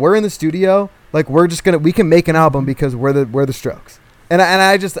here, we're in the studio, like we can make an album because we're the Strokes. And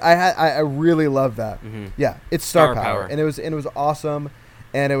I really love that. Mm-hmm. Yeah, it's star power. And it was awesome.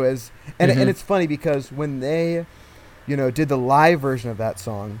 And it was and it's funny because when they did the live version of that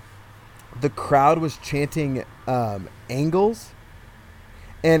song, the crowd was chanting Angles,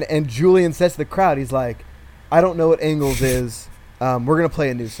 and Julian says to the crowd, he's like, I don't know what Angles is. We're gonna play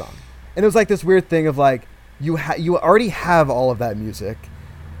a new song. And it was like this weird thing of like, you already have all of that music,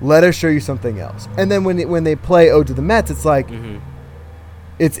 let us show you something else. And then when they play Ode to the Mets, it's like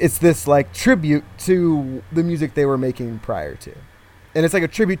it's this like tribute to the music they were making prior to, and it's like a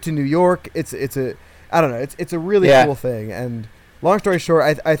tribute to New York. It's a I don't know, it's a really cool thing. And long story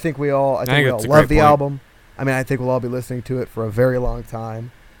short, I think we all love the album. I mean, I think we'll all be listening to it for a very long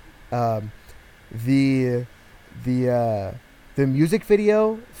time. The music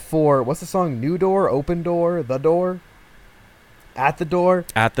video for what's the song? New Door, Open Door, The Door. At the Door.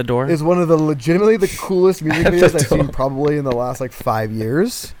 At the Door is one of the legitimately the coolest music videos I've seen probably in the last like 5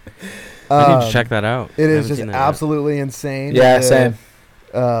 years. I need to check that out. It is just absolutely insane. Yeah, same.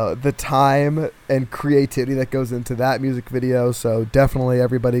 The time and creativity that goes into that music video. So definitely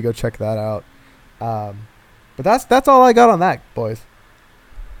everybody go check that out. But that's all I got on that, boys.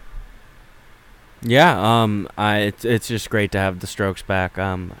 Yeah, it's just great to have the Strokes back.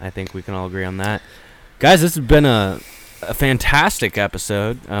 I think we can all agree on that. Guys, this has been a fantastic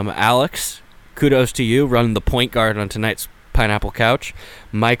episode. Alex, kudos to you running the point guard on tonight's Pineapple Couch.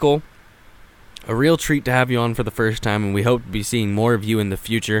 Michael, a real treat to have you on for the first time, and we hope to be seeing more of you in the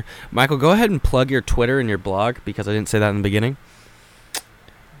future. Michael, go ahead and plug your Twitter and your blog, because I didn't say that in the beginning.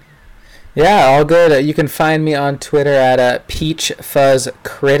 Yeah, all good. You can find me on Twitter at Peach Fuzz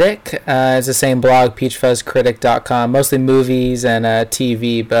Critic. It's the same blog, peachfuzzcritic.com. Mostly movies and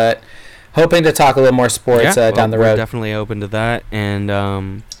TV, but hoping to talk a little more sports down the road. We're definitely open to that. And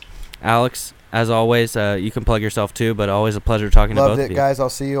Alex, as always, you can plug yourself too, but always a pleasure talking to both of you. Loved it, guys. I'll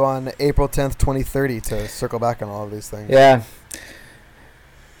see you on April 10th, 2030 to circle back on all of these things. Yeah.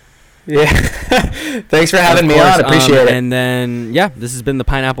 Thanks for having me on. Appreciate it. And then, this has been the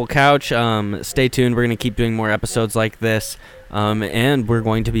Pineapple Couch. Stay tuned. We're going to keep doing more episodes like this. And we're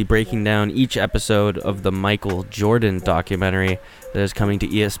going to be breaking down each episode of the Michael Jordan documentary that is coming to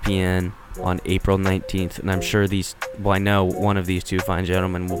ESPN on April 19th. And I'm sure I know one of these two fine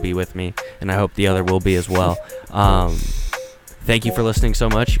gentlemen will be with me, and I hope the other will be as well. Thank you for listening so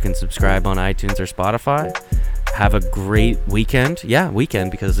much. You can subscribe on iTunes or Spotify. Have a great weekend. Yeah,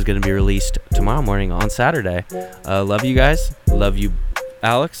 weekend, because it's going to be released tomorrow morning on Saturday. Love you guys. Love you,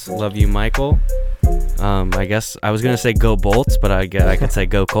 Alex. Love you, Michael. I guess I was going to say go Bolts, but I could say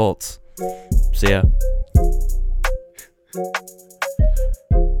go Colts. See ya.